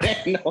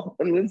no,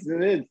 listen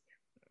to this.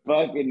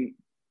 Fucking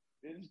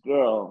this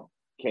girl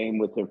came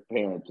with her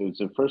parents. It was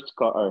her first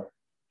car.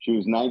 She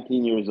was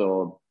 19 years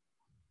old.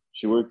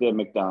 She worked at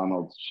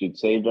McDonald's. She'd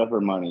saved up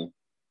her money.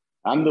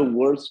 I'm the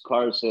worst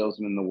car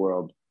salesman in the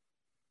world.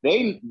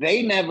 They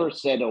never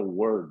said a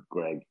word,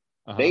 Greg.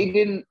 Uh-huh. They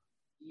didn't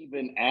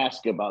even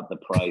ask about the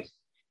price.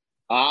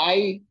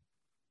 I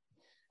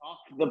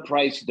talked the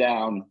price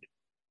down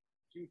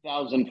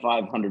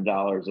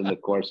 $2,500 in the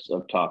course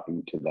of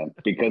talking to them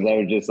because I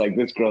was just like,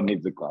 this girl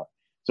needs a car.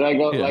 So I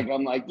go,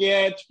 I'm like,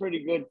 yeah, it's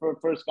pretty good for a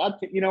first car.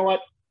 You know what?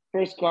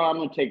 First car, I'm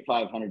gonna take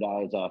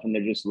 $500 off, and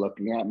they're just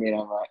looking at me,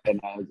 and I'm like,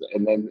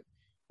 and then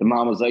the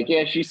mom was like,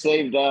 yeah, she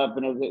saved up,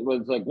 and it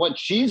was like, what?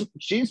 She's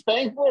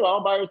paying for it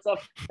all by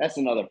herself. That's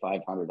another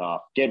 $500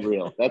 off. Get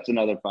real. That's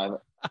another $500.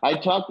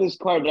 I talked this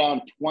car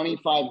down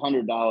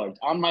 $2,500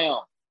 on my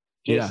own.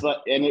 Just like,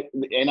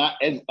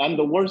 I'm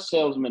the worst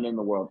salesman in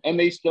the world, and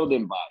they still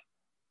didn't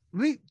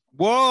buy.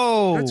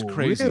 Whoa, That's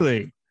crazy.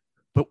 Really?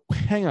 But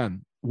hang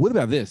on. What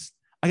about this?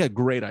 I got a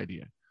great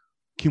idea.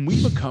 Can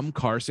we become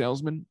car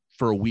salesmen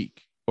for a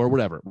week or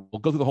whatever? We'll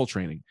go through the whole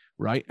training,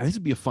 right? And this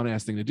would be a fun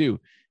ass thing to do.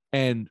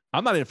 And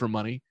I'm not in it for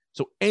money.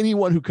 So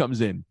anyone who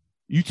comes in,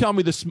 You tell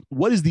me this.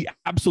 What is the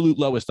absolute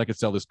lowest I could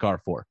sell this car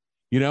for?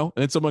 You know,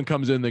 and then someone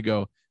comes in, they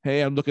go,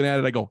 "Hey, I'm looking at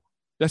it." I go,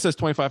 "That says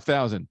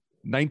 25,000,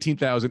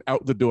 19,000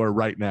 out the door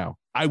right now.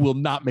 I will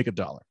not make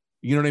 $1."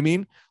 You know what I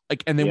mean?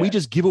 Like, and then we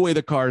just give away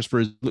the cars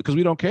because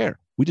we don't care.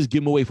 We just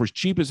give them away for as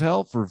cheap as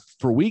hell for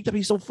a week. That'd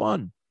be so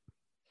fun.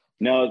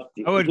 No,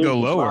 I would go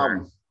lower.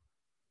 problem.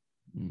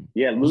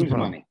 Yeah, lose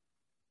money.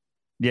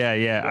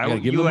 Yeah. I gotta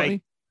give them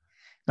money.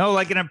 No,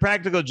 like in a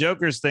Practical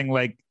Jokers thing,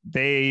 like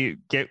they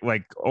get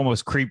like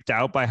almost creeped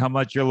out by how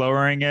much you're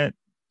lowering it.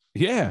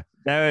 Yeah,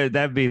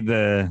 that'd be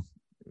the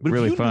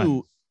really if you fun.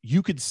 knew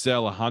you could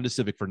sell a Honda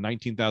Civic for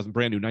 $19,000,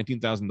 brand new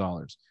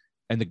 $19,000,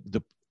 and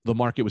the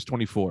market was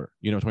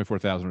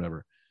 24,000,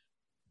 whatever.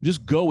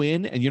 Just go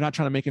in, and you're not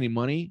trying to make any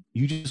money.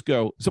 You just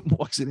go. Someone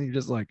walks in, and you're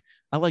just like,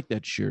 "I like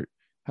that shirt.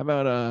 How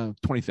about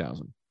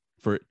 20,000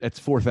 for it? That's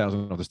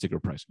 4,000 off the sticker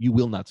price. You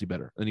will not see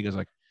better." And he goes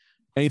like,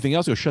 "Anything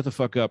else?" Go, "Shut the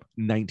fuck up.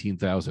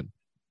 19,000.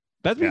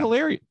 That'd be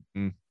hilarious.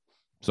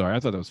 Sorry, I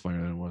thought that was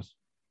funnier than it was.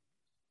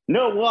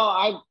 No,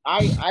 well,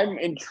 I'm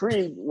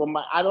intrigued.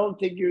 Well, I don't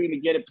think you're going to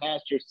get it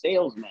past your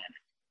salesman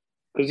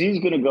because he's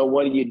going to go,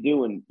 "What are you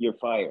doing? You're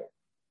fired."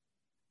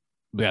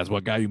 That's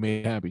what got you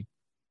made happy.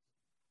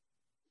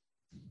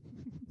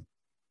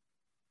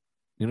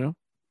 You know,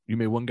 you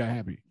made one guy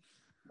happy.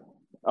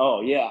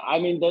 Oh yeah, I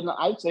mean, then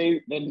I'd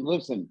say, then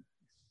listen,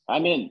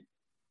 I'm in.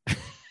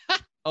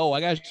 Oh,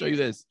 I gotta show you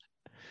this.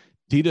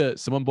 Tita,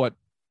 someone bought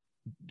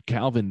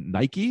Calvin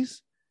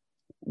Nikes,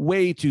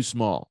 way too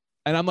small,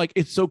 and I'm like,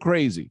 it's so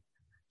crazy.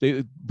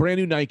 They brand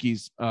new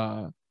Nikes,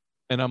 and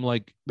I'm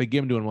like, they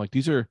give them to him. I'm like,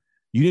 these are.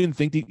 You didn't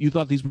think you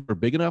thought these were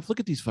big enough?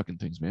 Look at these fucking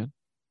things, man.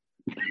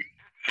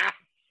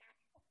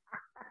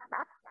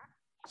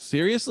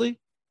 Seriously,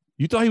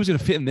 you thought he was gonna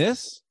fit in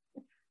this?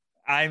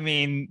 I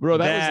mean, bro,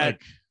 that was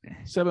like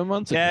 7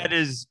 months ago. That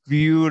is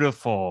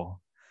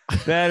beautiful.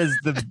 That is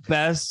the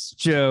best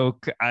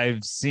joke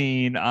I've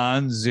seen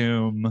on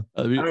Zoom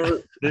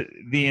the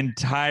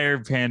entire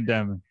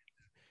pandemic.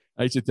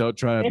 I used to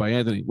try it by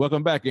Anthony.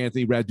 Welcome back,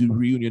 Anthony. Rad Dude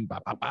reunion.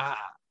 Ba, ba, ba.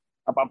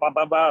 Ba, ba,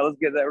 ba, ba. Let's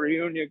get that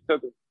reunion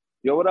cooking.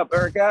 Yo, what up,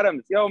 Eric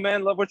Adams? Yo,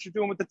 man, love what you're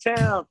doing with the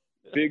town.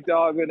 Big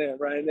dog in it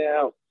right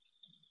now.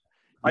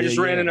 I just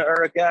ran into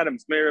Eric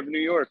Adams, mayor of New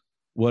York.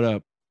 What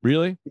up?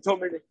 Really? He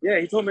told me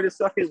to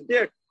suck his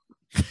dick.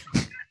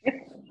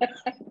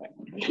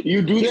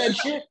 You do that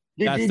shit?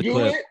 Did you do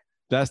it?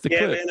 That's the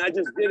clip. Yeah, man, I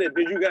just did it.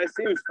 Did you guys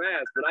see? It was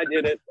fast, but I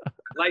did it.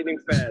 Lightning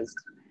fast.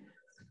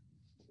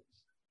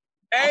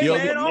 Hey,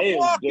 man, I'm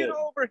walking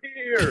over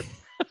here.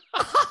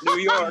 New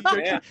York,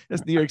 man.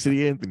 That's New York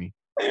City, Anthony.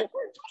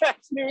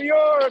 That's New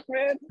York,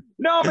 man.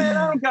 No, man,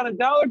 I don't got a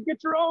dollar.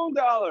 Get your own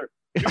dollar.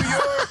 New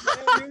York,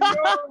 man,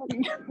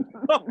 New York.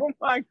 Oh,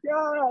 my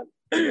God.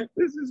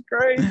 This is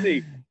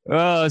crazy.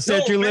 Oh,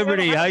 Statue of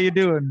Liberty, how you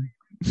doing?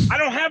 I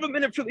don't have a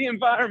minute for the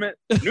environment.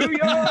 New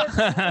York.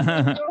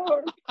 New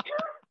York.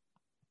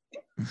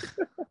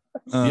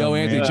 Yo,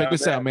 Anthony, check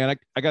this out, man.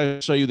 I got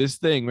to show you this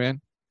thing,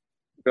 man.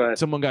 Go ahead.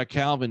 Someone got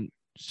Calvin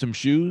some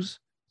shoes,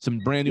 some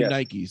brand new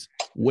Nikes,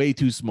 way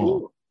too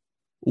small.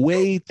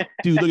 Dude,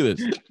 look at this.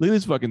 Look at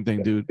this fucking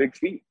thing, dude. Big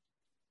feet.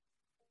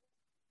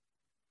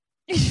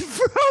 He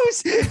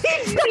froze.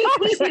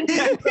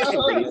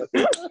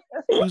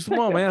 Too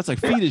small, man. It's like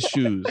fetus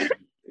shoes.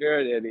 You're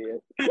an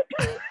idiot.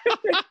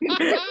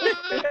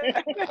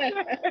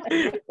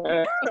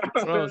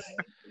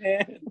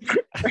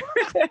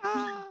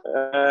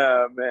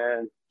 Oh,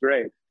 man.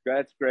 Great.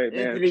 That's great,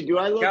 man. Anthony, do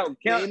I look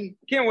thin?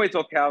 Can't wait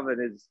till Calvin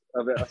is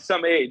of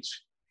some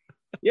age.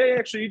 Yeah,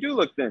 actually, you do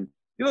look thin.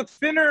 You look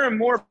thinner and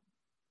more.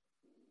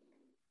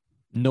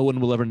 No one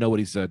will ever know what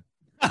he said.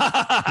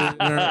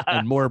 Thinner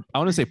and more, I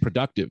want to say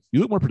productive.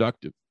 You look more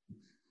productive.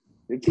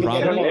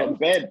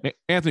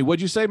 Anthony,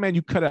 what'd you say, man?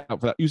 You cut out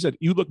for that. You said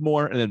you look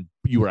more and then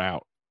you were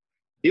out.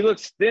 He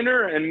looks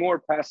thinner and more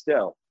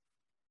pastel.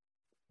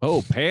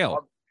 Oh,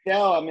 pale.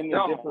 No, I'm in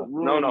a different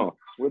room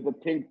with a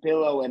pink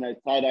pillow and a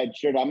tie-dyed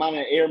shirt. I'm on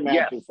an air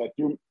mattress. Yes.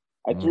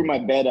 I threw my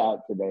bed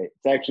out today.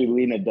 It's actually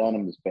Lena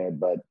Dunham's bed,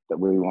 but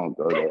we won't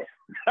go there.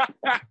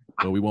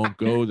 Well, we won't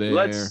go there.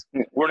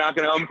 We're not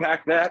going to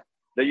unpack that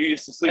you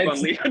used to sleep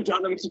on Lena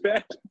Dunham's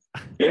bed.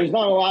 There's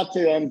not a lot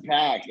to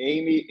unpack.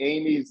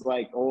 Amy's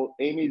like old.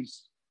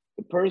 Amy's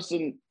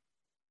friend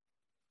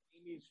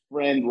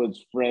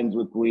was friends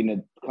with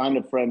Lena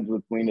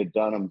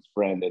Dunham's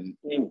friend, and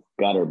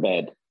got her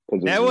bed.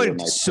 That would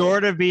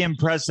sort of be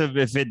impressive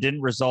if it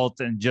didn't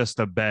result in just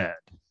a bed.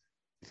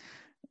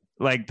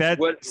 Like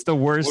that's the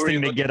worst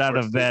thing to get out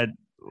of that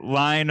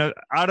line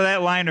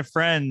of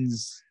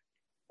friends.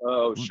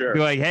 Oh, sure.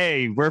 Be like,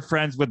 hey, we're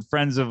friends with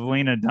friends of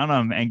Lena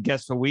Dunham, and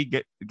guess what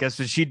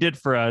she did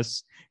for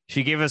us?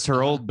 She gave us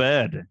her old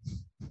bed.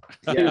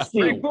 Yeah,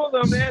 pretty cool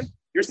though, man.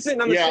 You're sitting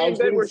on the same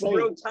bed where she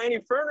wrote tiny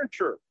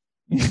furniture.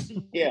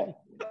 Yeah,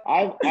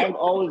 I've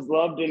always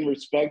loved and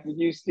respected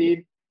you,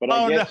 Steve. But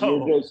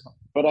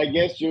I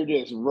guess you're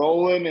just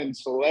rolling in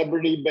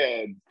celebrity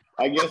beds.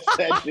 I guess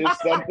that's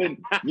just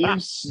something you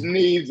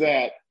sneeze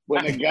at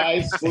when a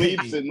guy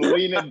sleeps in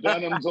Lena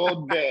Dunham's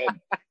old bed.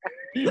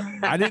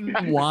 I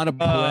didn't want to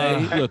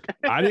play. Look,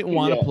 I didn't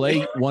want to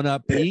play One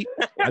Up Pete.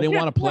 I didn't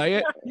want to play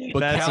it, but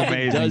That's Calvin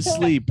amazing. does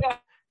sleep.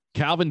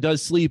 Calvin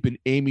does sleep in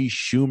Amy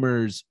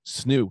Schumer's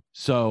snoo.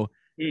 So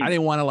I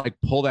didn't want to like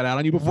pull that out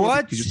on you before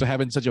What? because you're just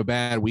having such a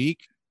bad week.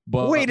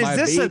 But Wait, is my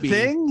this baby- a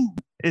thing?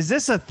 Is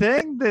this a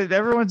thing that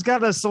everyone's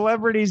got a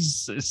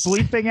celebrity's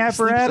sleeping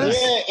apparatus?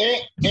 Yeah,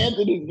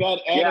 Anthony's got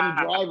Adam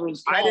Yeah,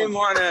 Driver's I couch. didn't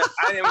want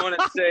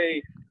to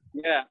say,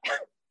 yeah,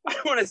 I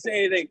don't want to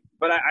say anything,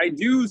 but I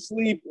do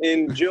sleep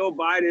in Joe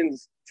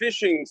Biden's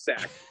fishing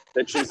sack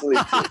that she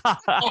sleeps in.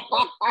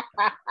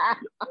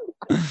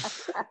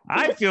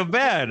 I feel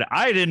bad.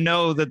 I didn't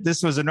know that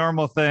this was a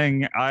normal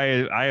thing.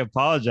 I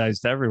apologize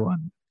to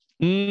everyone.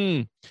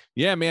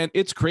 Yeah, man,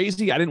 it's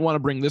crazy. I didn't want to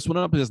bring this one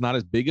up because it's not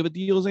as big of a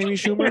deal as Amy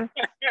Schumer.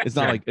 It's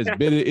not like as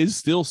big. It is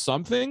still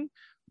something.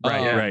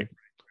 Right.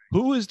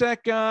 Who is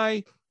that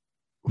guy?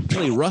 Who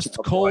played Rust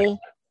Cole?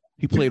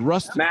 He played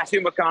Rust.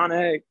 Matthew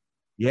McConaughey.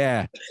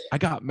 Yeah, I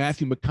got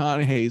Matthew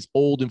McConaughey's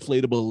old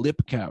inflatable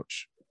lip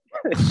couch.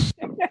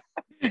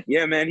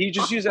 Yeah, man, he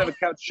just used to have a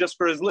couch just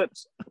for his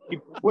lips. He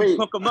Wait.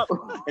 hook them up,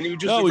 and he would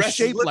just No, it's rest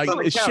his shaped lips like on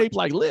the it's couch. shaped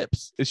like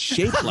lips. It's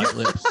shaped like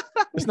lips.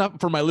 It's not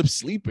for my lips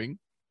sleeping.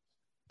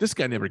 This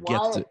guy never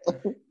gets it.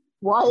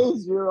 Why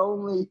is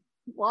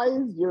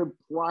your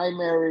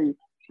primary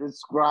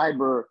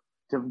subscriber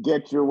to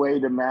get your way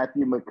to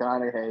Matthew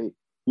McConaughey?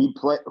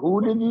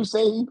 Who did you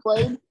say he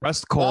played?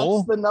 Rust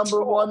Cole. That's the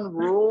number one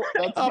rule.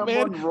 That's the Oh number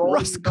man, one role.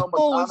 Russ you know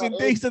Cole is in McConaughey?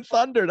 Days of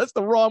Thunder. That's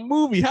the wrong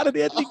movie. How did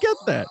Anthony get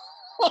that?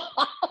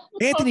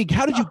 Anthony,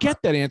 how did you get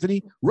that,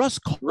 Anthony? Russ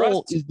Cole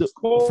Rust is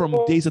Cole from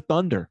Days of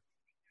Thunder.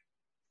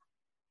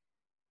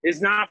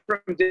 Is not from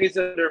Days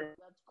of Thunder.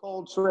 That's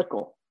Cole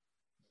Trickle.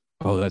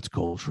 Oh, that's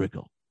Cole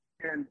Trickle.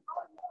 Do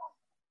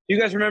you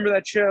guys remember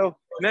that show?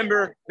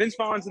 Remember Vince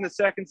Vaughn's in the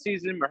second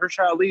season,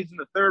 Mahershala Ali's in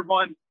the third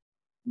one,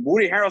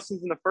 Woody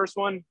Harrelson's in the first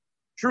one.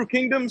 True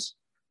Kingdoms.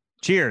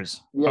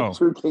 Cheers. Yeah, Oh.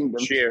 True Kingdom.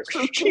 Cheers.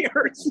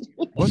 Cheers.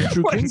 What's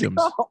True What is it Kingdoms?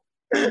 called?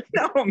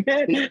 No,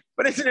 man.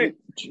 But isn't it?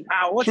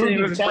 What's the True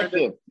name of his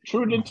Detective.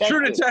 True Detective.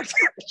 True Detective.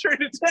 True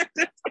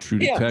Detective. True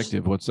Yeah.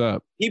 Detective. What's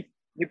up? He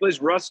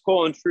plays Russ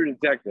Cole in True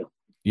Detective.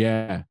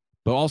 Yeah,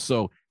 but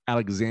also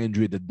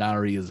Alexandria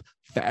Daddario's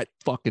fat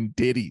fucking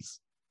titties.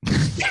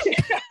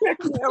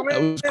 That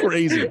was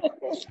crazy.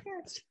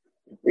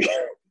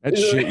 That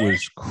shit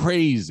was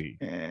crazy.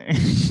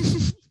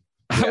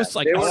 I was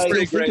like, they I were was still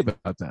pretty thinking great.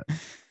 about that.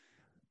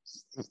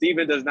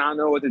 Steven does not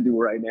know what to do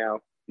right now.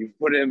 You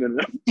put him in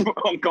an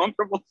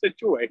uncomfortable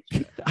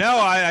situation. No,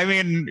 I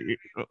mean,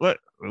 look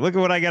at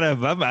what I got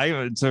above.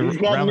 It's He's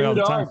got around me all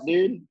nude the time. art,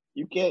 dude.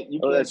 You can't.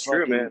 Oh, that's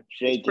true, fucking man.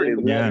 Shake pretty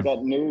him. Yeah. He's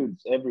got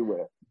nudes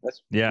everywhere.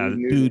 That's Yeah,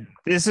 Dude,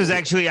 This is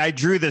actually I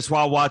drew this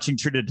while watching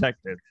True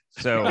Detective.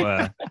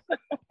 So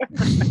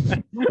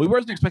we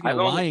weren't expecting I a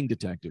don't- lying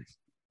detective.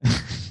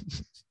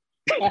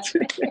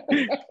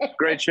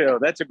 great show.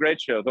 That's a great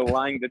show. The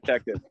Lying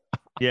Detective.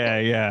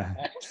 yeah.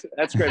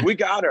 That's great. We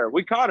got her.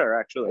 We caught her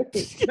actually.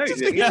 No, you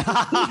didn't.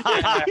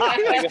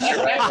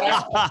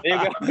 There you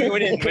go. We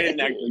didn't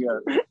actually go.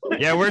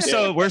 Yeah,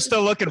 we're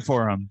still looking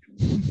for him.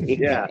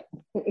 Yeah.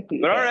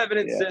 But our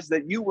evidence says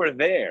that you were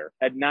there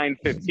at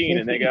 9:15,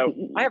 and they go,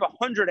 I have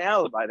 100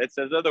 alibi that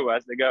says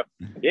otherwise. They go,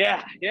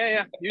 yeah,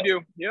 you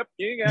do. Yep,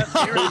 you got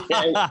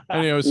it.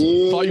 Anyways,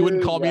 thought you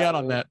wouldn't call me out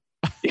on that.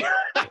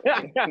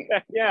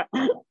 Yeah.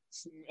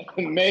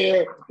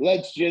 Mayor,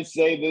 let's just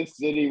say this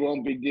city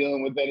won't be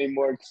dealing with any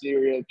more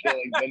serial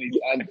killings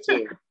anytime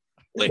soon.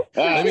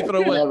 Let me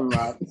throw one. Never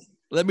mind.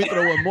 Let me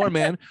throw one more,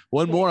 man.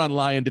 One more on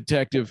lying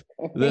detective.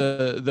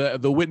 The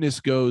witness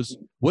goes,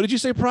 "What did you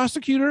say,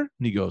 prosecutor?" And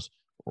he goes,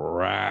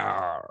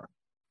 "Rawr."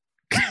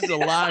 He's a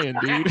lion,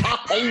 dude.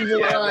 He's a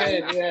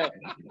lion, yeah.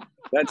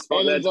 That's fun.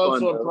 And That's he's also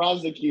fun. a Bro.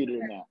 prosecutor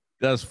now.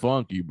 That's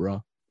funky,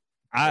 bro.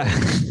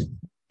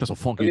 That's a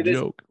funky Look at this.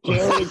 joke.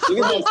 Carrot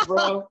Express,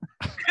 bro.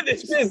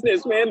 This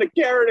business, man, the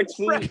Carrot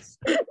Express.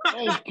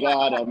 Thank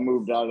God I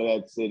moved out of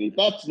that city.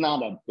 That's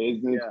not a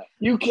business. Yeah.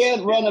 You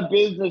can't run a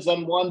business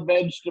on one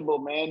vegetable,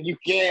 man. You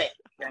can't.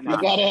 You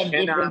gotta have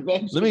different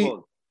vegetables. Let me-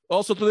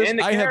 Also, to this, And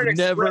the I have Carrot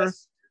never.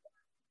 Express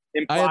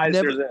implies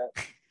never- there's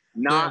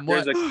Damn,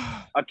 there's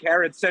a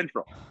Carrot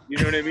Central. You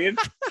know what I mean?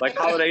 Like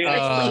Holiday Inn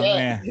Express. Oh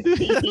man.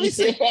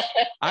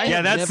 I Yeah,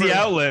 have that's never, the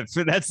outlet.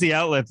 That's the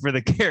outlet for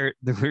the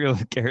real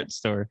carrot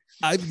store.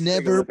 I've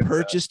never look at that.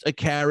 purchased a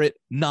carrot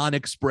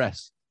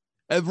non-express.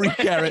 Every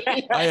carrot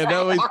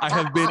I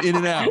have been in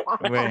and out.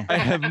 Wait, I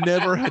have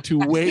never had to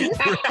wait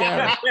for a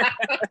carrot.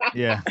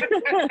 yeah.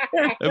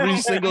 Every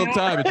single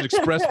time it's an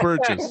express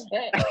purchase.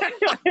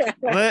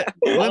 Let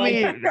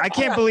me. I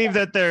can't believe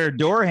that their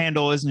door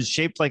handle isn't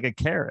shaped like a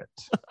carrot.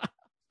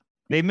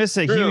 They miss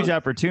a True. huge Go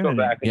opportunity.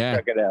 back and Yeah.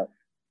 check it out.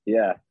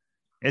 Yeah.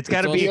 It's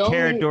got to It's be a also-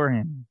 carrot door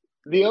handle.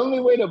 The only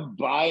way to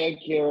buy a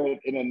carrot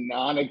in a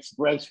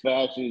non-express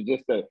fashion is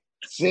just to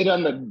sit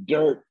on the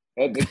dirt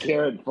at the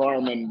carrot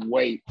farm and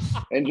wait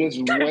till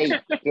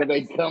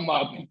they come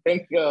up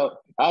and go,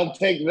 I'll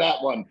take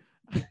that one.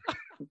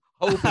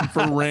 Hoping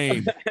for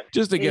rain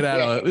just to get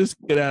out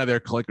of their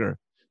clicker.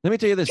 Let me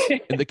tell you this: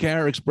 in the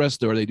Carrot Express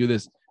store, they do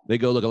this. They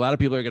go, look, a lot of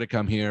people are going to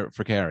come here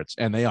for carrots,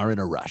 and they are in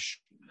a rush.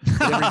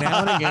 But every now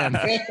and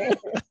again,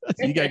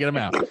 you got to get them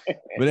out.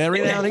 But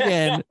every now and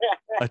again,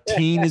 a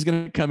teen is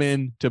going to come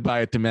in to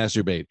buy it to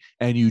masturbate,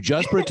 and you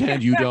just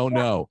pretend you don't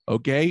know.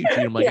 Okay, you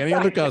treat them like any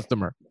other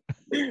customer.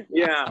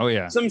 Yeah. Oh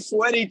yeah. Some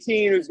sweaty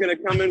teen who's gonna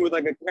come in with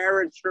like a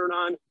carrot shirt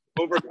on,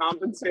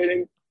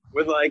 overcompensating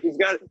with like he's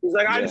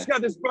like I just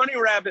got this bunny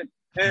rabbit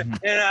and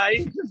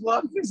he just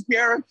loves this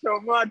carrot so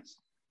much.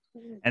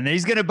 And then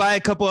he's gonna buy a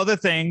couple other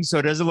things, so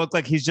it doesn't look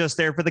like he's just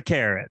there for the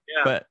carrot.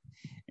 Yeah. But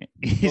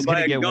he's We'll buy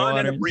gonna a get gun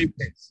water. and a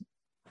briefcase.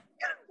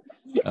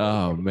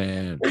 Oh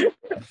man,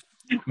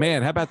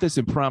 man, how about this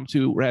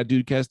impromptu Rad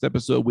Dudecast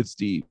episode with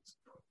Steve?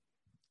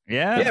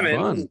 Yeah. Yeah, man,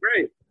 fun. this is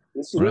great.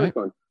 This is really Right?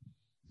 fun.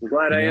 I'm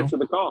glad I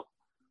answered the call.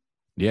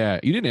 Yeah,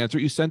 you didn't answer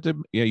it. You sent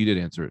him. Yeah, you did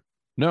answer it.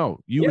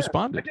 No, you I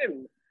responded. did.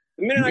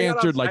 The minute You I got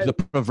answered like outside,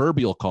 the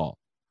proverbial call.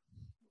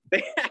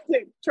 they had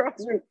to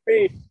trust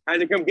me. I had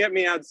to come get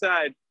me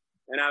outside.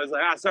 And I was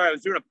like, sorry, I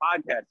was doing a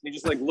podcast. He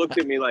just like looked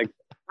at me like,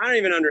 I don't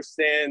even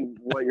understand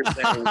what you're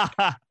saying.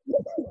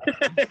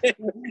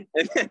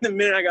 And then the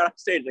minute I got off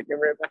stage, I came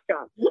right back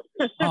on.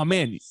 Oh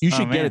man, you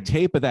should get a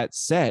tape of that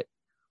set.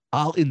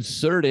 I'll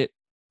insert it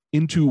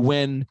into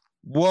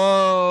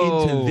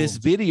into this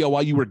video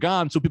while you were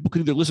gone, so people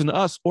could either listen to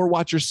us or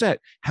watch your set.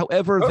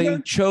 However they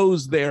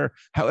chose their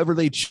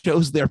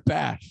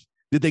path.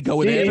 Did they go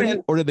with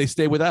Anthony or did they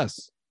stay with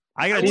us?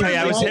 I gotta tell you,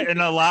 I was hitting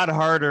a lot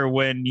harder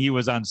when he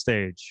was on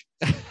stage.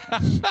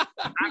 I'm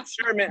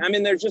sure, man. I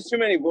mean, there's just too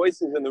many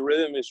voices and the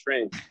rhythm is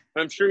strange.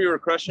 I'm sure you were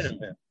crushing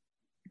it, man.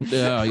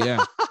 Oh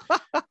yeah.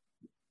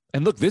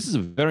 And look, this is a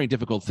very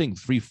difficult thing.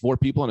 3-4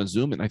 people on a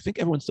Zoom, and I think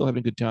everyone's still having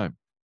a good time.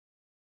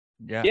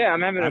 Yeah,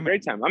 I'm having a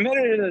great time. I'm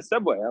headed into the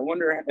subway. I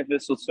wonder if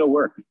this will still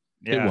work.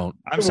 Yeah. It won't.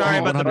 I'm sorry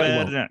about the 100%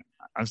 bed. won't.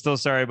 I'm still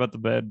sorry about the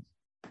bed.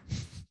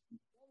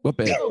 What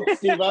bed?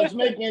 Steve, I was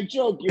making a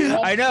joke. You're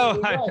I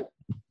know. absolutely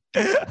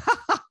right.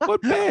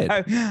 What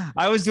bed?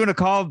 I was doing a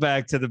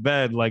callback to the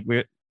bed,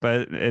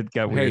 but it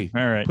got weird. Hey,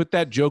 All right. put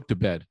that joke to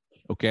bed,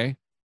 okay?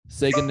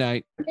 Say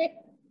goodnight.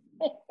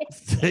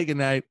 Say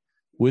goodnight.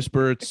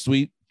 Whisper it's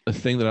sweet, a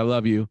thing that I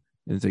love you,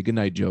 and say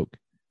goodnight joke,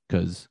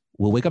 because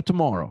we'll wake up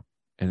tomorrow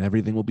and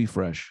everything will be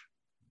fresh.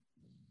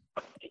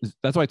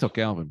 That's why I tell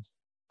Calvin.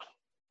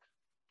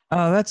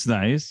 Oh, that's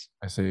nice.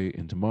 I say,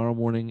 and tomorrow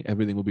morning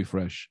everything will be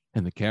fresh,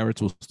 and the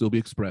carrots will still be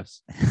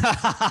express.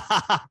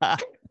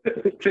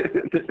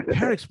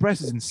 Carrot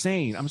Express is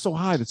insane. I'm so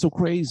high. That's so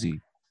crazy.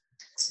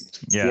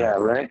 Yeah.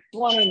 Right. I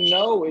want to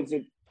know, is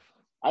it,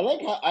 I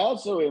like how, I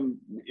also am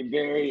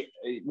very,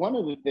 one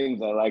of the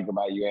things I like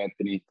about you,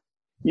 Anthony,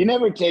 you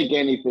never take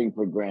anything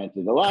for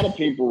granted. A lot of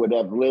people would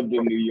have lived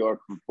in New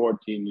York for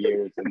 14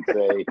 years and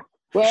say,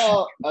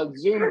 well, a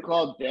Zoom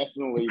call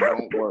definitely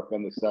won't work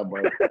on the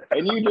subway.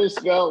 And you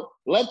just go,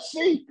 let's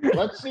see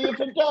if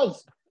it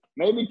does.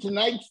 Maybe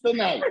tonight's the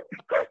night.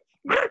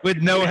 With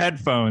no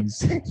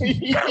headphones.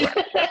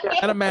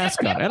 And a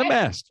mask on, and a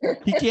mask.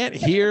 He can't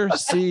hear,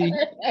 see,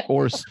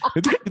 or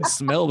he can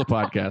smell the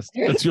podcast.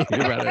 That's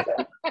really about it.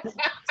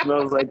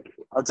 Smells like,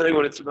 I'll tell you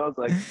what it smells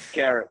like,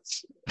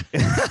 carrots.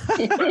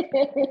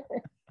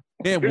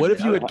 Man, what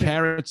if you had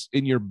carrots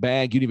in your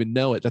bag? You didn't even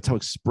know it. That's how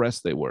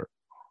express they were.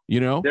 You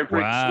know? They're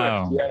pretty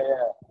Wow. swift.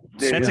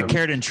 Yeah. That's a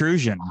carrot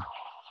intrusion.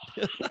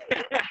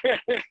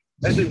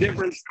 That's a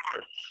different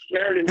story.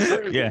 Carrot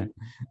intrusion.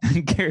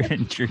 Yeah. Carrot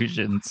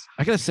intrusions.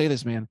 I gotta say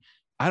this, man.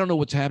 I don't know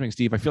what's happening,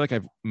 Steve. I feel like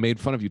I've made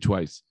fun of you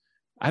twice.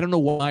 I don't know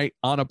why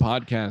on a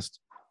podcast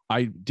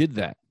I did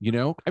that. You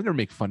know, I've never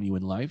make fun of you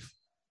in life.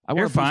 I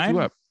You're want to boost fine.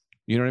 you up.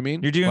 You know what I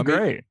mean? You're doing I mean,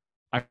 great.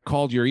 I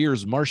called your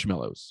ears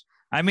marshmallows.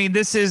 I mean,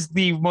 this is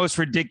the most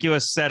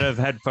ridiculous set of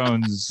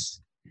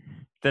headphones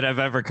that I've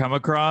ever come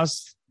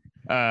across.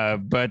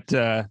 But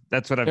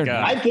that's what I've They're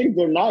got. I think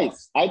they're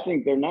nice.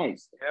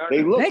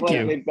 They look Thank like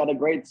you. they've got a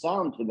great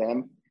sound to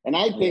them. And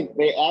I think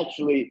they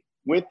actually,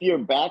 with your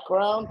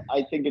background,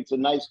 I think it's a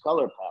nice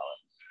color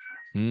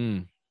palette.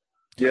 Mm.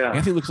 Yeah.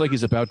 Anthony looks like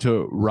he's about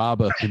to rob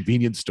a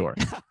convenience store.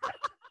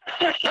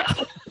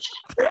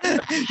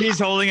 He's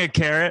holding a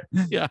carrot.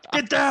 Yeah.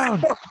 Get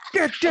down.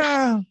 Get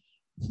down.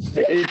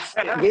 This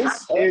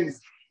is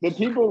the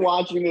people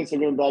watching this are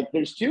going to be like,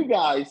 there's two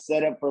guys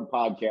set up for a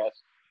podcast,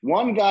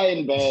 one guy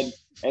in bed,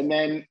 and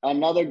then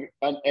another,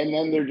 and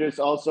then they're just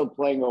also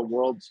playing a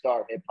world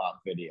star hip hop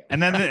video. And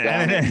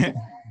then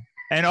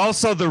and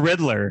also the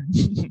Riddler.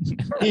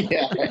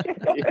 Yeah.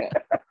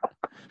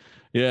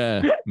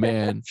 Yeah,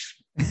 man.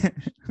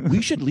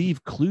 We should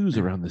leave clues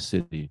around the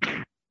city.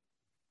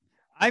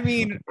 I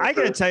mean, I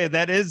gotta tell you,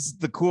 that is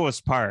the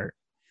coolest part.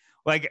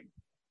 Like,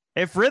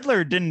 if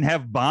Riddler didn't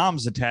have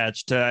bombs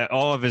attached to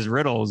all of his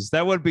riddles,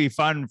 that would be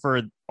fun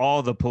for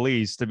all the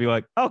police to be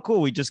like, oh, cool,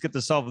 we just get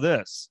to solve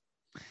this.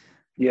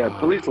 Yeah,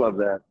 police love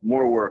that.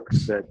 More work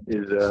that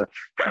is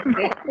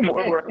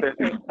more work that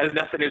has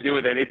nothing to do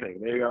with anything.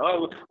 They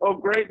go, oh,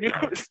 great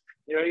news.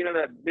 You know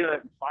that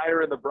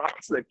fire in the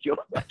Bronx that killed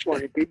about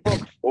 20 people.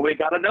 Well, we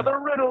got another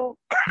riddle.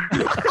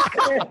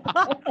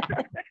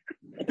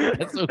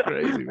 That's so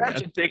crazy, That man.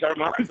 should take our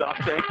minds off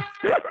things.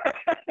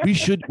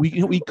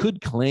 We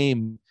could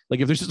claim, like,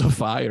 if there's just a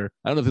fire,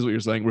 I don't know if this is what you're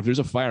saying, but if there's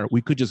a fire,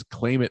 we could just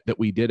claim it that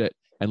we did it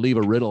and leave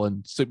a riddle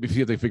and see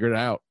if they figure it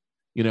out,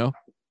 you know?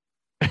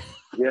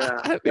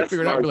 Yeah. They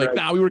figure it out and be like,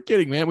 nah, we were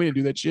kidding, man. We didn't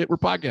do that shit. We're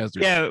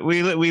podcasters. Yeah,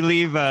 we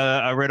leave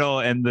a riddle,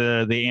 and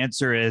the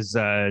answer is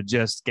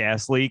just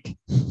gas leak.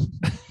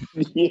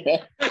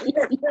 Yeah.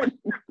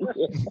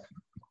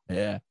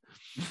 Yeah.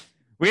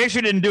 We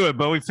actually didn't do it,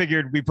 but we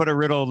figured we put a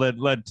riddle that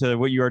led to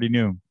what you already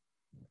knew.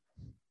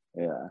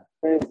 Yeah.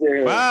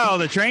 Wow,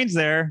 the train's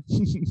there. I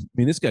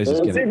mean, this guy's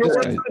just Let's see getting. if it This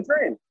works guy, on the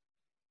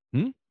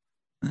train.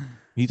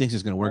 he thinks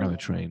it's going to work on the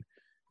train.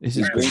 This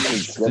is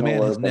It's the gonna man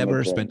work has on the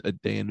never train. spent a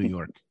day in New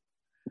York.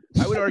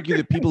 I would argue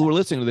that people who are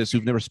listening to this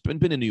who've never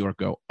been in New York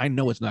go, I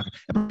know it's not.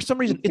 And for some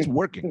reason, it's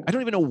working. I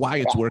don't even know why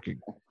it's working.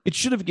 It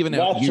should have given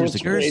out That's years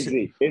what's ago.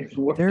 crazy. It's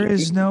working. There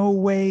is no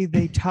way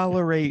they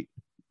tolerate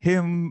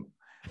him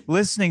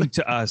listening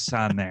to us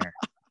on there.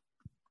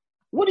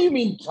 What do you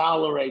mean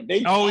tolerate?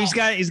 They Oh, he's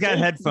got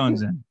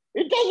headphones in.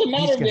 It doesn't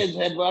matter if He's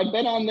there's headphones.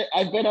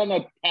 I've been on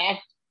a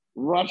packed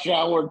rush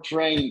hour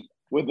train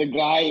with a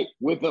guy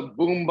with a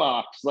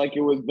boombox like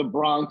it was the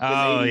Bronx in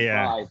Oh, 85.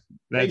 yeah.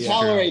 They That's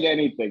tolerate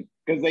anything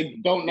because they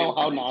don't know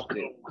how not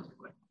to.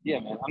 Yeah,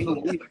 man. I'm the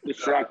least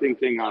distracting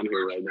thing on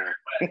here right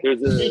now.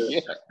 There's Yeah.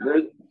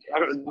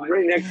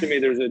 right next to me,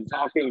 there's a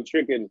talking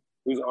chicken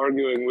who's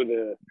arguing with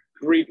a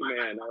Greek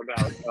man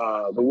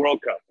about the World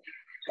Cup.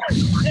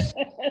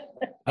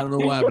 I don't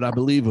know why, but I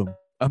believe him.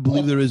 I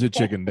believe there is a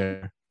chicken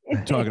there.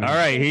 Talking. All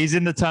right, he's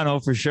in the tunnel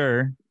for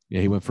sure.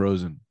 Yeah, he went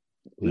Frozen.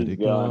 Let He's it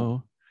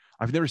go.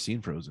 I've never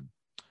seen Frozen.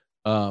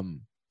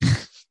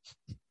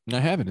 I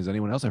haven't. Has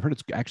anyone else? I've heard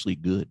it's actually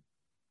good.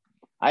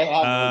 I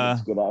have heard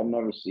it's good. I've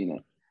never seen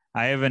it.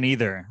 I haven't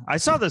either. I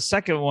saw the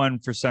second one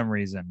for some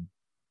reason.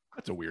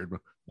 That's a weird one.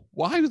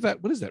 Why is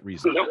that? What is that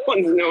reason? No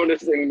one's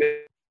noticing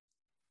this.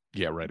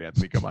 Yeah, right,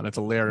 Anthony. Come on. That's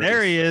hilarious.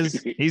 There he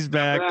is. He's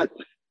back.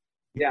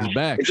 Yeah, He's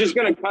back. it's just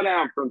gonna cut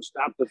out from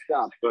stop to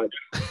stop, but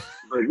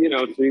you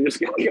know, so you just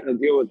gotta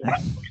deal with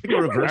that.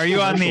 Reverse Are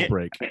you on commercial the-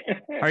 break?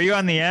 Are you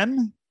on the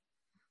N?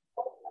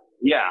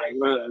 Yeah,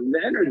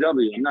 the N or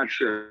W, I'm not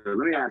sure. Let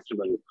me ask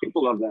somebody.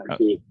 People love that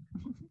too.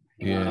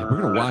 Yeah, we're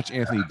gonna watch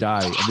Anthony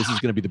die, and this is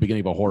gonna be the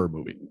beginning of a horror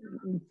movie.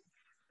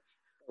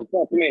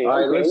 Talk to me. All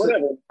right, Okay, listen.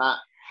 whatever.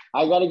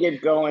 I got to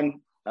get going.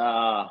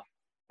 I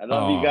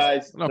love Oh. you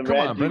guys. No, The come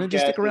on, Red Brendan,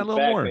 just Juice stick around a Cast little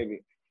is back, more.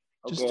 baby.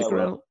 Just Okay, stick I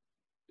will. around.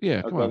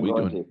 Yeah, come Okay, on. What are you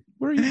I'm doing? going to.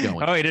 Where are you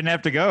going? Oh, he didn't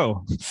have to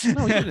go.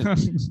 No, he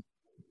didn't.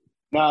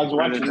 No, I was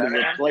watching The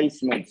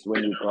Replacements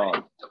when you called.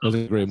 That was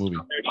a great movie.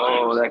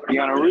 Oh, that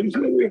Keanu Reeves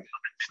movie.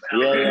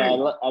 Yeah.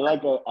 I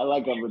like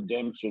a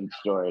redemption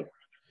story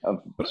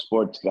of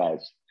sports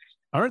guys.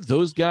 Aren't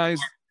those guys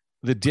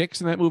the dicks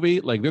in that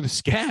movie? Like, they're the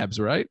scabs,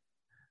 right?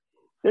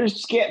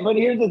 There's scab, but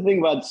here's the thing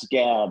about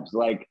scabs.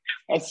 Like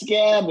a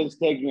scab is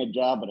taking a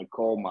job at a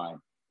coal mine.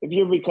 If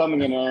you're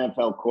becoming an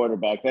NFL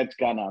quarterback, that's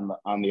kind of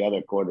on the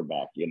other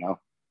quarterback, you know.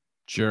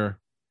 Sure.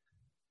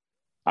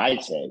 I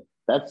say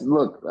that's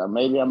look.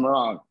 Maybe I'm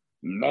wrong.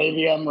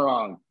 Maybe I'm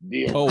wrong.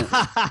 Deal.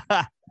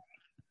 Oh,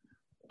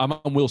 I'm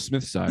on Will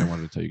Smith's side. I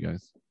wanted to tell you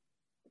guys.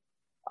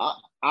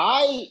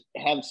 I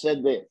have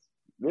said this.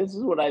 This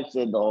is what I've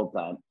said the whole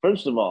time.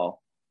 First of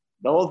all,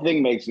 the whole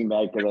thing makes me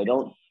mad because I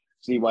don't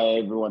see why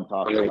everyone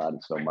talks about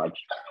it so much.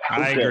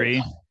 I Okay.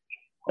 agree.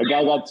 A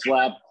guy got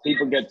slapped.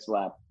 People get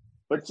slapped.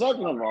 But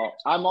second of all,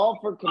 I'm all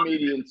for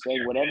comedians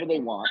saying whatever they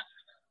want.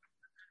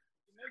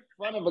 You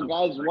make fun of a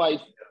guy's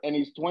wife and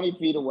he's 20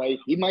 feet away,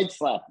 he might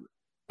slap you.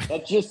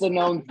 That's just a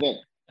known thing.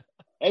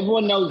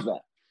 Everyone knows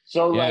that.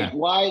 So, Yeah. like,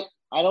 why?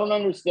 I don't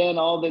understand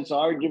all this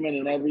argument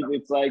and everything.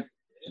 It's like,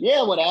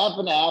 yeah, what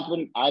happened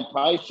happened. I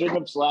probably shouldn't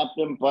have slapped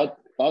him, but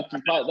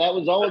that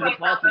was always a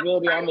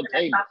possibility on the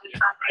table.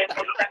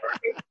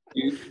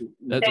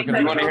 That's what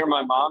You want to hear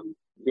my mom?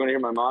 You want to hear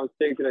my mom's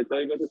take? Did I tell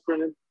you about this,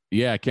 Brendan?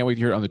 Yeah, I can't wait to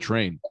hear it on the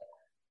train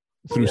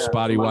through Yeah,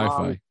 spotty so my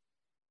Wi-Fi.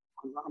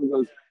 My mom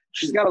goes,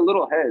 she's got a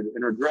little head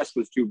and her dress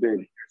was too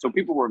big. So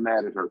people were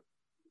mad at her.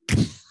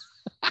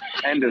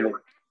 End of it.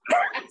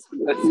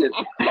 That's it.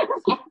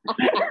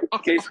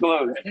 Case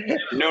closed.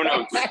 No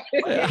notes.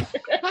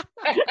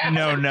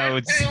 No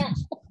notes.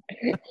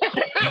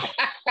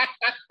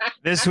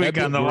 This week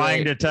That'd on be The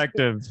Lying great.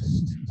 Detective.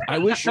 I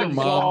wish your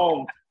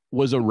mom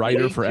was a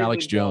writer for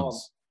Alex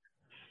Jones.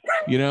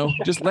 You know,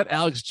 just let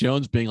Alex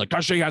Jones being like,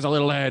 "Cause she has a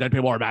little head and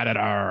people are mad at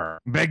her."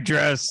 Big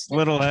dress,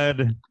 little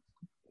head.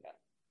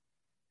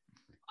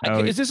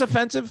 Oh, Is this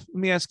offensive? Let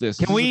me ask this.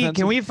 Can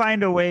we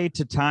find a way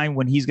to time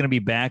when he's going to be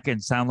back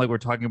and sound like we're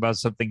talking about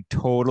something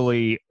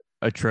totally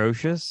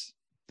atrocious?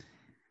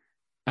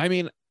 I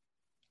mean,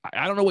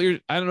 I don't know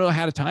I don't know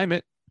how to time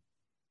it.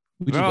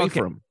 We just Oh, wait okay.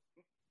 for him.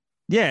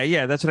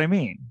 Yeah, that's what I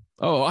mean.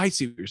 Oh, I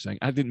see what you're saying.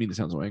 I didn't mean to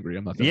sound so angry.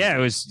 I'm not. Yeah, it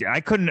was.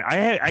 I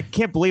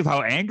can't believe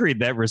how angry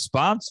that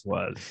response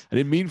was. I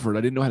didn't mean for it.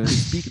 I didn't know how to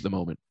speak at the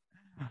moment.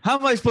 How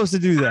am I supposed to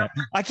do that?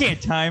 I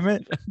can't time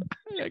it.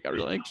 I got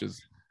real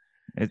anxious.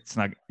 It's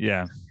not.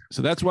 Yeah.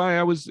 So that's why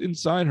I was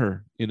inside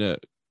her in a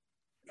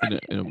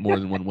more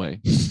than one way.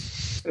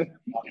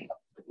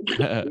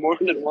 More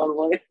than one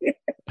way.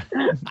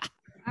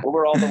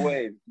 Over all the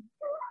ways.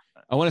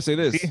 I want to say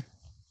this. See?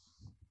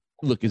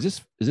 Look, is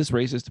this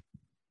racist,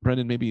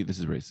 Brendan? Maybe this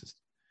is racist.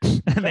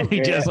 And then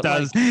he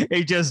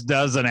Okay. just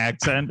does an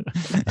accent.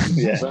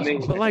 Yeah.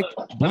 But like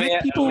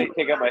black people, Let me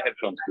take out my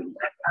headphones. Please.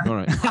 all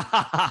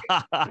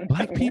right.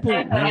 Black people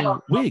wear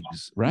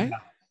wigs, right?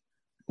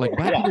 Like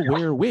black people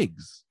wear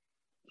wigs,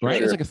 right?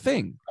 Sure. It's like a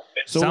thing.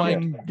 So like,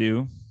 Some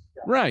do.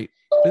 right?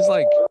 It's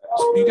like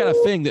you got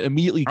a thing that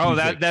immediately. Oh,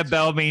 that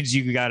bell means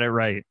you got it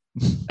right.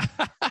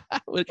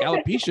 Like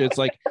alopecia, it's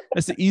like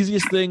that's the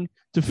easiest thing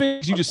to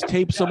fix. You just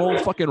tape some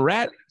old fucking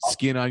rat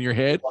skin on your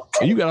head,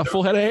 and you got a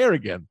full head of hair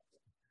again.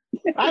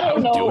 I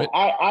don't would do know. it.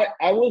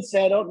 I will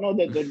say I don't know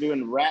that they're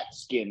doing rat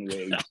skin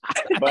wigs.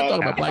 I'm But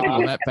talking about black people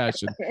in that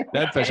fashion.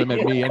 That fashion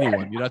meant me,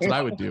 anyone. You know, that's what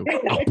I would do.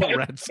 I'll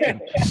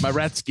put my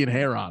rat skin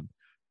hair on,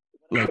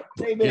 like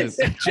say this.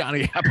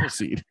 Johnny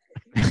Appleseed.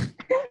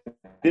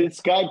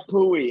 This guy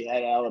Pooey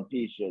had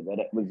alopecia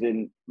that was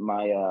in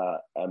my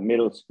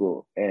middle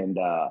school, and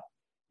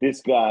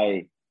this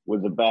guy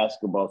was a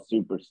basketball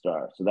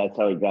superstar, so that's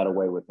how he got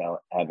away with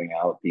having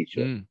alopecia.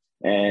 Mm.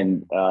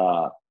 And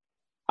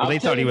Well, they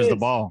thought he was the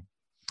ball.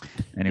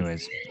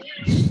 Anyways.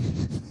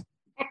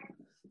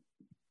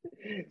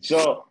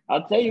 So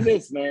I'll tell you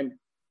this, man.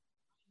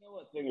 I know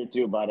a thing or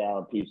two about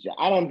alopecia.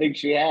 I don't think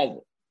she has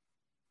it.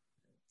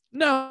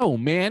 No,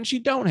 man, she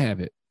don't have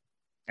it.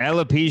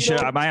 Alopecia,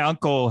 You know- my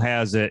uncle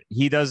has it.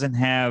 He doesn't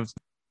have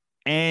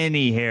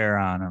any hair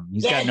on him.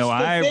 He's got That's no the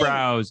thing.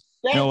 eyebrows,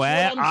 That's no what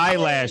I'm saying.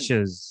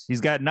 eyelashes.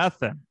 He's got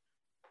nothing.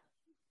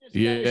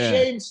 She's got a Yeah.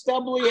 shaved,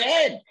 stubbly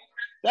head.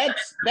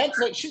 That's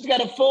like she's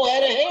got a full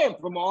head of hair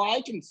from all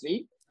I can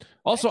see.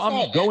 Also, That's I'm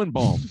not- going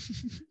bald.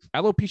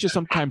 Alopecia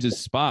sometimes is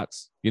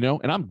spots, you know,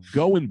 and I'm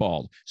going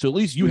bald. So at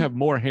least you have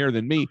more hair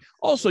than me.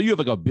 Also, you have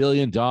like $1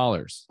 billion.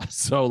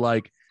 So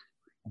like,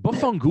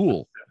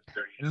 Buffangool.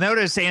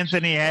 Notice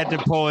Anthony had to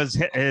pull his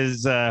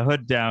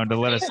hood down to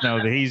let us know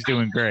that he's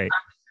doing great.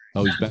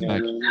 Oh, he's back.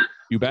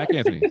 You back,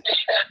 Anthony?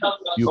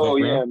 You Oh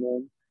back, yeah, bro?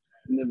 man.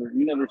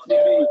 You never see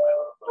me.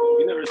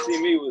 You never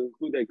see me with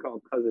who they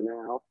call Cousin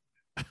Al.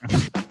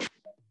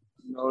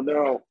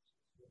 No.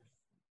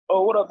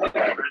 Oh, what up,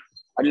 man?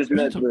 I just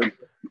met the.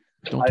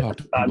 Don't talk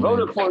to I me,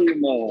 voted man. for you,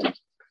 man.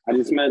 I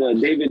just met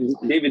David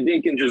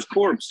Dinkins'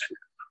 corpse.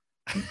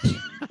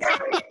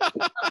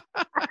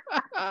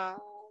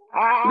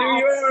 New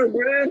York,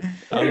 man.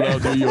 I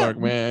love New York,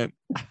 man.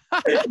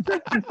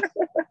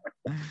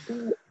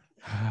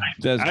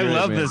 That's I great,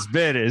 love man. this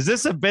bit. Is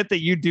this a bit that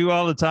you do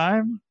all the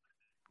time?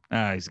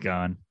 Ah, he's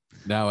gone.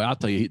 No, I'll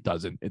tell you, he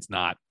doesn't. It's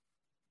not.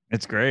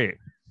 It's great.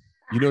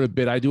 You know the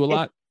bit I do a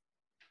lot?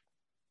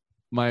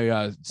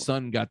 My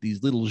son got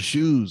these little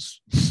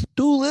shoes.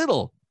 Too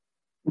little.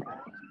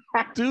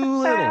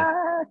 Too little.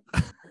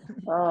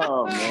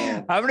 Oh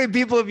man. How many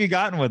people have you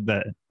gotten with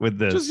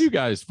this? Just you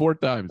guys 4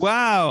 times.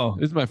 Wow.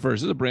 This is my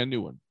first. This is a brand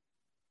new one.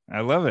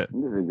 I love it.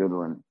 This is a good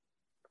one.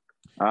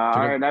 All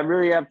right, I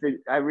really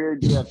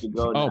do have to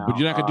go Oh, now. but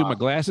you're not gonna do my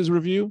glasses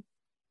review?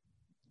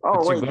 Oh,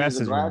 What's your wait,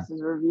 glasses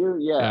glasses review?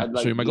 Yeah, Yeah, I'd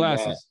like show you to my do that.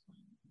 glasses.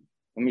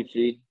 Let me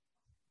see.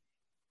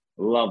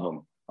 Love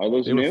them. Are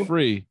those They new? were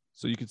free,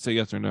 so you could say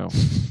yes or no.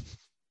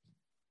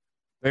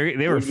 They were Where'd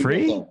you get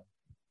free? them?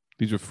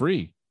 These were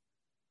free.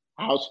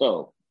 How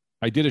so?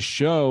 I did a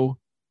show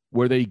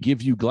where they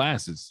give you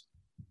glasses.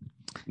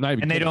 Not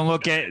even And they kidding.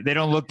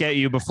 don't look at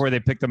you before they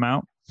pick them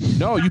out.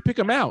 No, you pick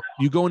them out.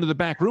 You go into the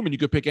back room and you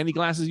could pick any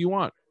glasses you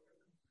want.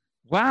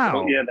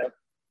 Wow. Oh, yeah,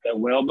 that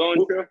whalebone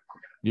show.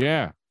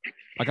 Yeah,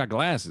 I got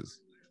glasses.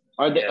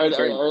 Are they Yeah,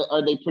 very-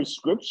 are they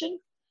prescription?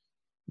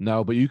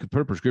 No, but you could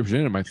put a prescription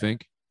in them, I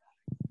think.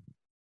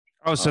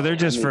 Oh, so they're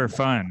just for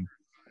fun.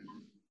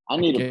 I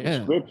need a Yeah.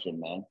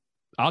 prescription, man.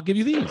 I'll give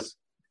you these.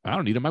 I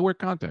don't need them. I wear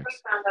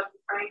contacts.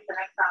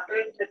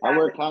 I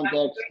wear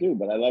contacts too,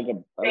 but I like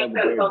a pair of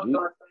jeans.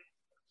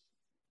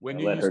 When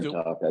I'll you let her used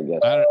to, talk, I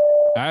guess.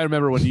 I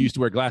remember when you used to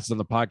wear glasses on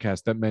the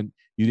podcast. That meant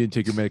you didn't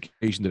take your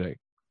medication today.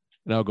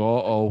 And I'll go,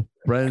 oh,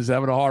 Brendan's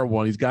having a hard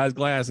one. He's got his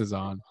glasses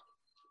on.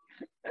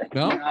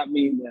 No, I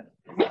mean,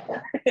 I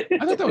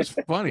thought that was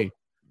funny.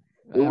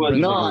 It was-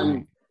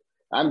 No,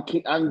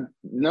 Brendan's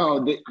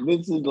like,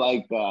 this is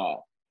like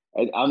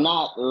I'm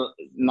not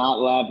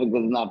laughing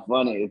because it's not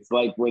funny. It's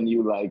like when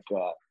you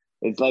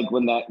it's like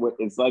when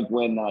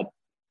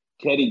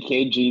Teddy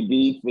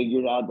KGB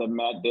figured out that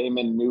Matt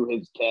Damon knew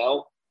his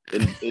tail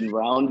in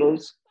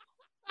Rounders.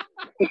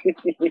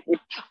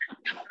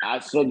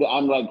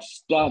 I'm like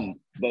stunned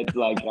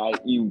that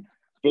you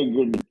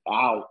figured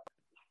out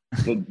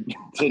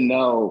to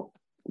know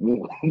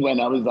when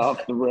I was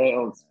off the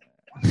rails.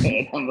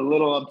 And I'm a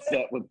little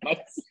upset with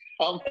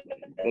myself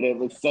that it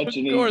was such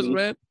an of course, easy.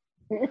 man.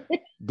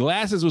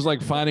 Glasses was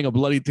like finding a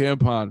bloody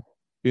tampon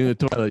in the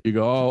toilet. You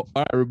go, oh, all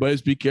right, everybody,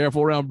 just be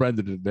careful around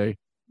Brendan today.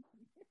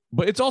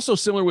 But it's also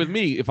similar with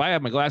me. If I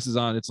have my glasses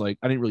on, it's like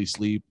I didn't really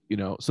sleep, you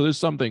know. So there's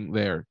something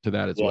there to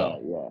that as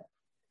well.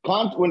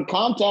 Yeah. When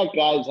contact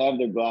guys have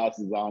their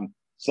glasses on,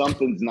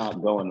 something's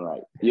not going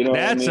right. You know,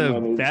 That's what I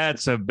mean?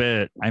 that's a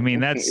bit. I mean,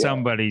 that's Yeah.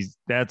 somebody's.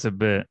 That's a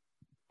bit.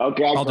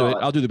 Okay, I'll do it.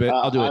 I'll do the bit.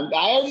 I'll do it.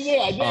 I already did.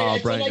 I did. Oh, I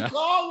said Brian. I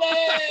called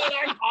it.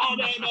 I called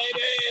it,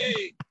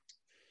 baby.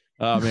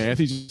 Oh man,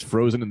 Anthony's just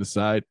frozen in the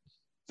side.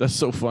 That's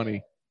so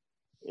funny.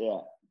 Yeah.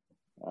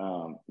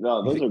 No,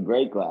 those are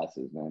great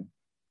glasses, man.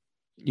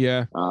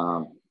 Yeah,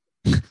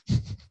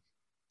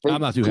 Hey,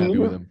 I'm not too can happy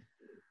you- with him.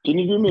 Can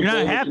you do me? a You're not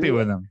favor? Can happy you-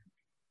 with him.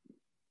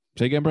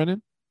 Say again,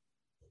 Brendan.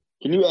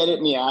 Can you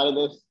edit me out of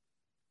this?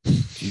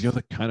 Do you know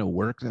the kind of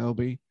work that'll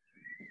be?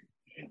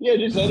 Yeah,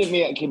 just edit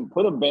me. I can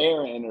put a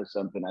bear in or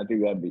something. I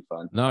think that'd be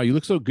fun. No, you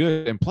look so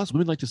good, and plus,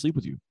 women like to sleep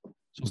with you.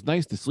 So it's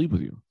nice to sleep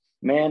with you.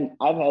 Man,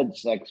 I've had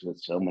sex with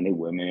so many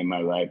women in my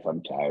life.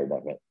 I'm tired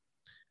of it.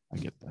 I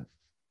get that.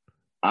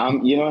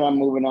 You know what I'm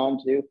moving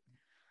on to?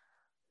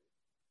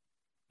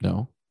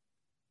 No.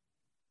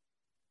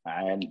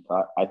 I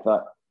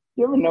thought.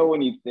 You ever know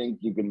when you think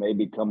you can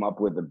maybe come up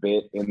with a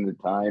bit in the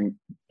time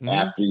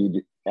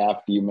Mhm.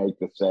 after you make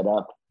the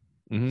setup?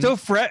 Mhm. So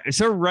fresh.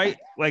 So right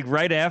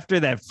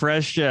after that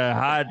fresh,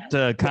 hot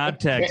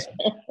context,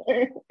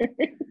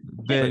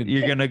 that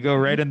you're gonna go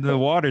right into the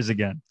waters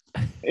again.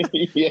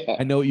 Yeah.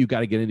 I know what you got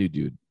to get into,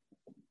 dude.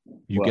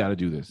 You What? got to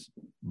do this,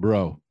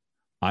 bro.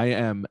 I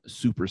am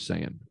Super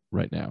Saiyan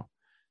right now.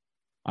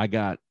 I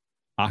got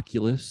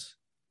Oculus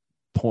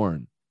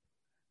porn.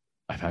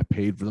 I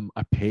paid for them.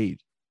 I paid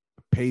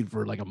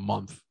for like a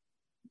month,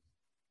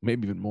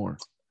 maybe even more.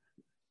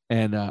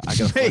 And I got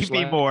a Maybe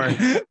flashlight. more.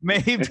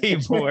 Maybe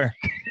more.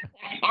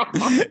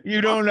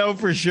 You don't know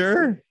for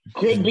sure.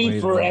 Could be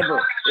Wait,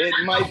 forever. It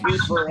might be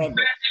forever.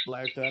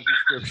 Lifetime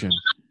subscription.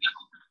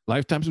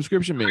 Lifetime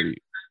subscription, maybe.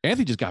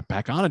 Anthony just got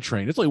back on a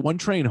train. It's like one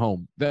train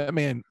home. That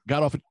man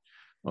got off.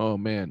 Oh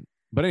man.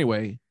 But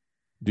anyway,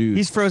 dude,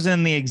 He's frozen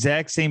in the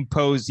exact same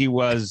pose he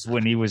was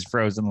when he was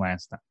frozen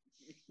last time.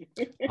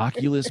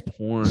 Oculus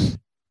porn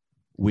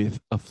with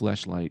a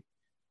fleshlight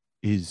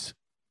is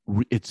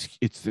it's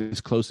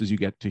as close as you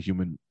get to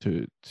humanly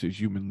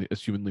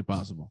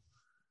possible.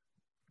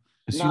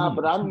 As Nah,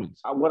 but humans.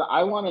 what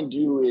I want to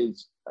do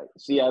is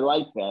see. I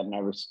like that and I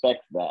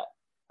respect that.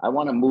 I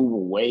want to move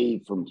away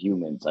from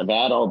humans. I've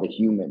had all the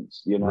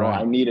humans. You know, Right.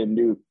 I need a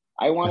new.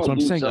 I want That's to what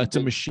do I'm saying. something. It's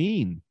a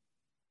machine.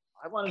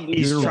 I want to do.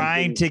 He's something-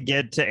 trying to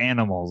get to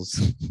animals.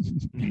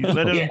 You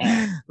let him-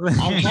 Yeah.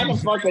 I'm trying to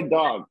fuck a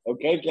dog.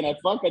 Okay, can I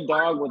fuck a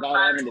dog without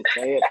having to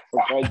say it?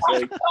 For Christ's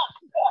sake.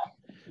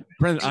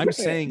 Brendan, I'm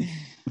saying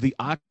the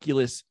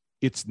Oculus,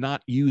 it's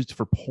not used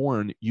for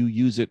porn. You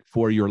use it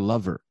for your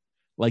lover.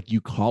 Like you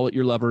call it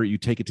your lover, you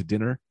take it to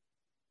dinner,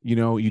 you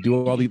know, you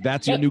do all the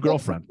that's your new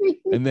girlfriend.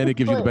 And then it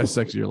gives you the best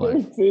sex of your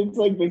life. It's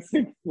like the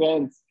Sixth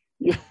Sense.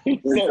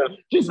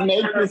 Just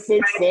make the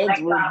Sixth Sense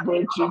where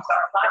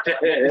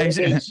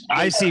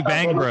I see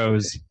Bang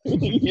Bros.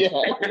 yeah.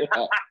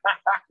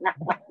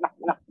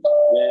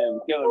 Man, I'm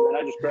killing, man.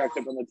 I just cracked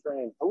up on the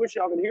train. I wish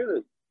y'all could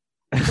hear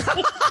this.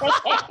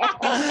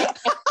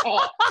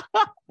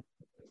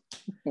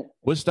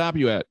 What stop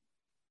you at?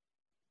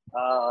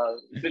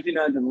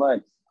 59th and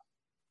Lex.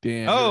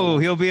 Damn. Oh,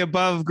 he'll be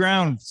above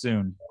ground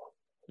soon.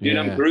 Dude,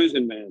 yeah. I'm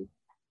cruising, man.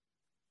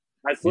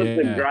 I flipped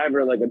the Yeah.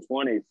 driver like a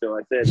 20, so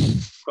I said,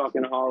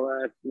 fucking haul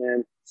ass,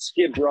 man.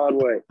 Skip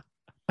Broadway.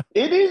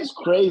 It is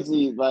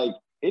crazy. Like,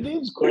 it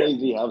is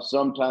crazy how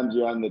sometimes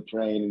you're on the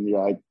train and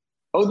you're like,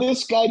 oh,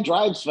 this guy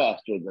drives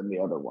faster than the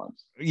other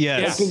ones.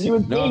 Yes. Because you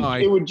would No, think I-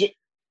 it would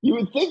you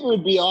would think it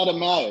would be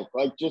automatic,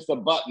 like just a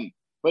button.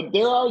 But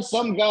there are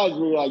some guys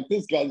where you're like,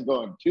 this guy's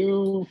going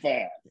too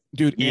fast.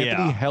 Dude, Yeah.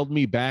 Anthony held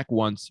me back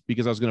once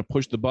because I was going to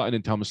push the button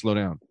and tell him to slow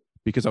down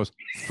because I was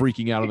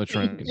freaking out on the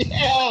train.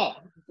 Yeah.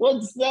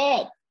 What's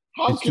that?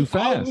 How It's too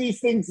how do fast. these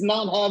things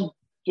not have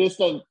just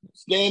a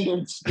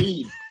standard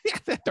speed?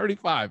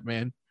 35,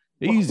 man.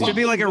 Easy. It should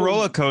be like a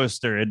roller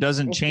coaster. It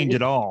doesn't change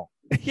at all.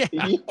 yeah,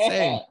 Yeah.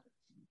 same.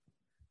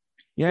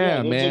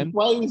 Yeah, it's man. like,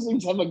 why do these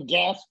things have a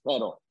gas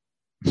pedal?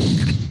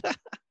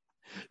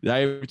 Did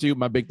I ever tell you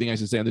my big thing I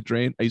used to say on the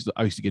train? I used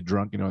to get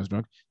drunk, I was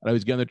drunk. And I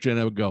was getting on the train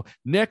and I would go,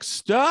 next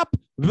stop,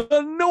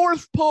 the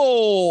North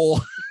Pole.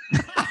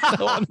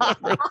 no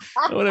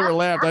one ever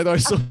laughed. I thought it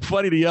was so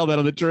funny to yell that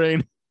on the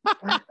train.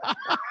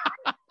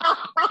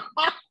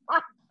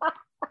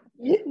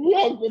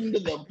 Welcome to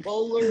the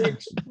Polar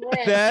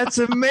Express. That's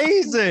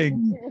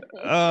amazing.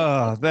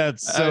 Oh,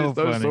 that's I so just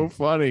thought it was funny. so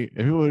funny.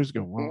 And people would just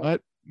go,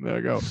 what? And I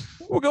go,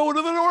 we're going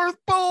to the North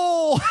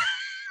Pole.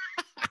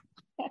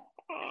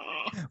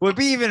 What'd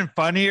be even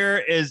funnier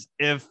is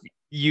if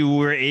you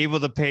were able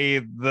to pay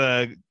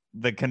the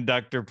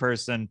conductor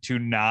person to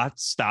not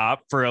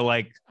stop for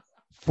like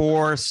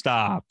 4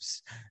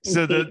 stops,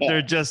 so that Yeah.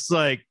 they're just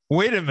like,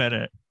 wait a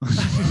minute.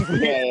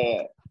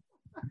 Yeah.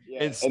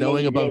 It's And then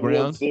snowing you above get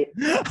real ground.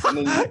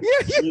 and then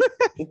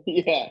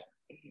yeah.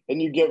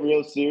 And you get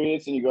real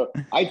serious and you go,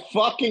 I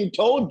fucking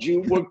told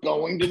you we're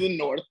going to the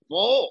North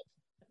Pole.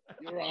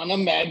 You're on a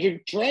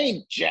magic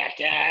train,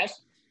 jackass.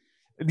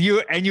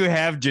 You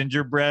have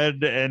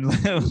gingerbread and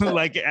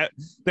like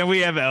then we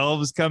have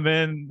elves come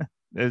in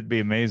It'd be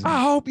amazing. I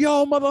hope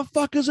y'all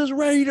motherfuckers is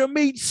ready to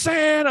meet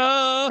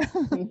Santa.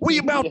 We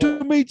about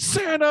to meet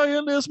Santa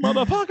in this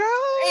motherfucker.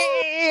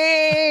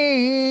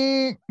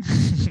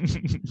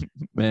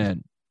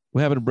 Man,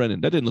 what happened to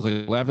Brendan? That didn't look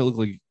like a laugh. It looked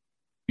like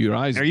your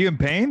eyes. Are you in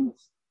pain?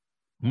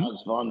 I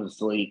was falling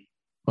asleep.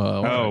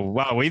 Oh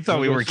wow, we thought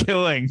we were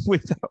killing. We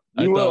thought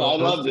I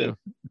loved it.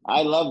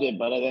 I loved it,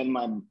 but then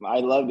I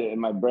loved it,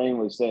 and my brain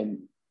was saying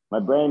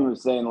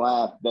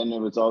laugh. Then it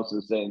was also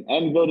saying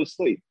and go to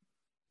sleep.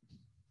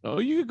 Oh,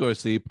 you could go to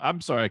sleep.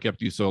 I'm sorry I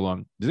kept you so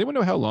long. Does anyone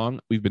know how long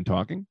we've been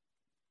talking?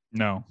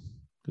 no.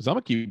 Because I'm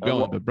gonna keep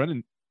going. But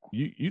Brendan,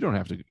 you don't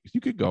have to.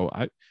 You could go.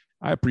 I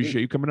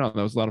appreciate you coming on.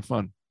 That was a lot of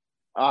fun.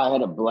 I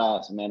had a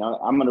blast, man.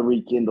 I'm gonna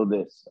rekindle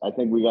this. I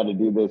think we got to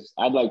do this.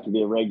 I'd like to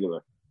be a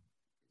regular.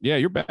 Yeah,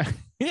 you're back.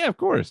 Yeah, of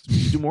course. We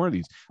should do more of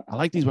these. I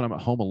like these when I'm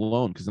at home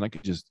alone because then I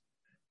could just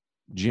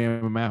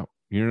jam them out.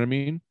 You know what I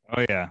mean?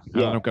 Oh yeah. I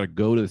don't gotta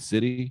go to the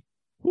city.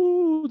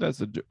 Ooh, that's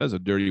a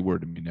dirty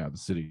word to me now. The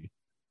city.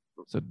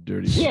 It's a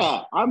dirty word.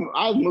 Yeah,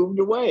 I've moved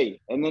away,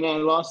 and then I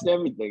lost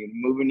everything and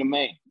moving to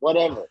Maine.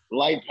 Whatever,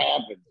 life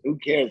happens. Who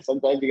cares?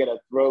 Sometimes you gotta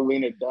throw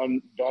Lena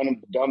Dunham in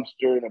the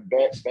dumpster and a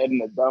bed in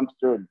the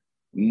dumpster and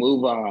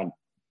move on.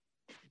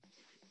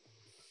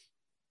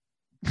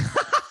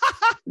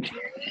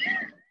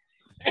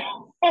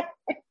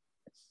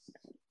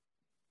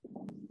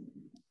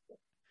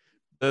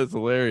 That's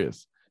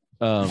hilarious.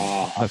 That's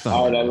not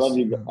all right, I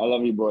hilarious.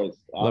 love you boys.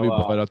 Love you,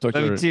 bud. I'll talk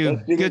to Love you you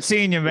later. too. Good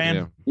seeing you,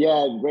 man.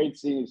 Yeah, great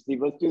seeing you,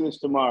 Steve. Let's do this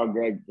tomorrow,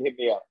 Greg. Hit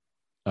me up.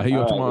 I'll hit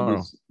you up All right,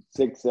 tomorrow.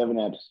 we'll do 6-7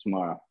 apps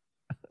tomorrow.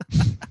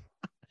 See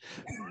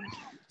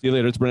you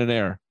later. It's Brendan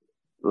Air.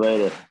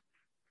 Later.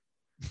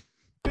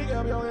 Pick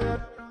up your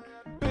head,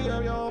 pick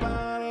up your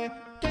body,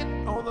 get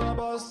on the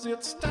bus,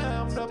 it's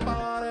time to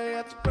party.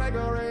 It's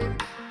Gregory.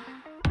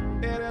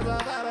 It is a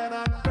Saturday night.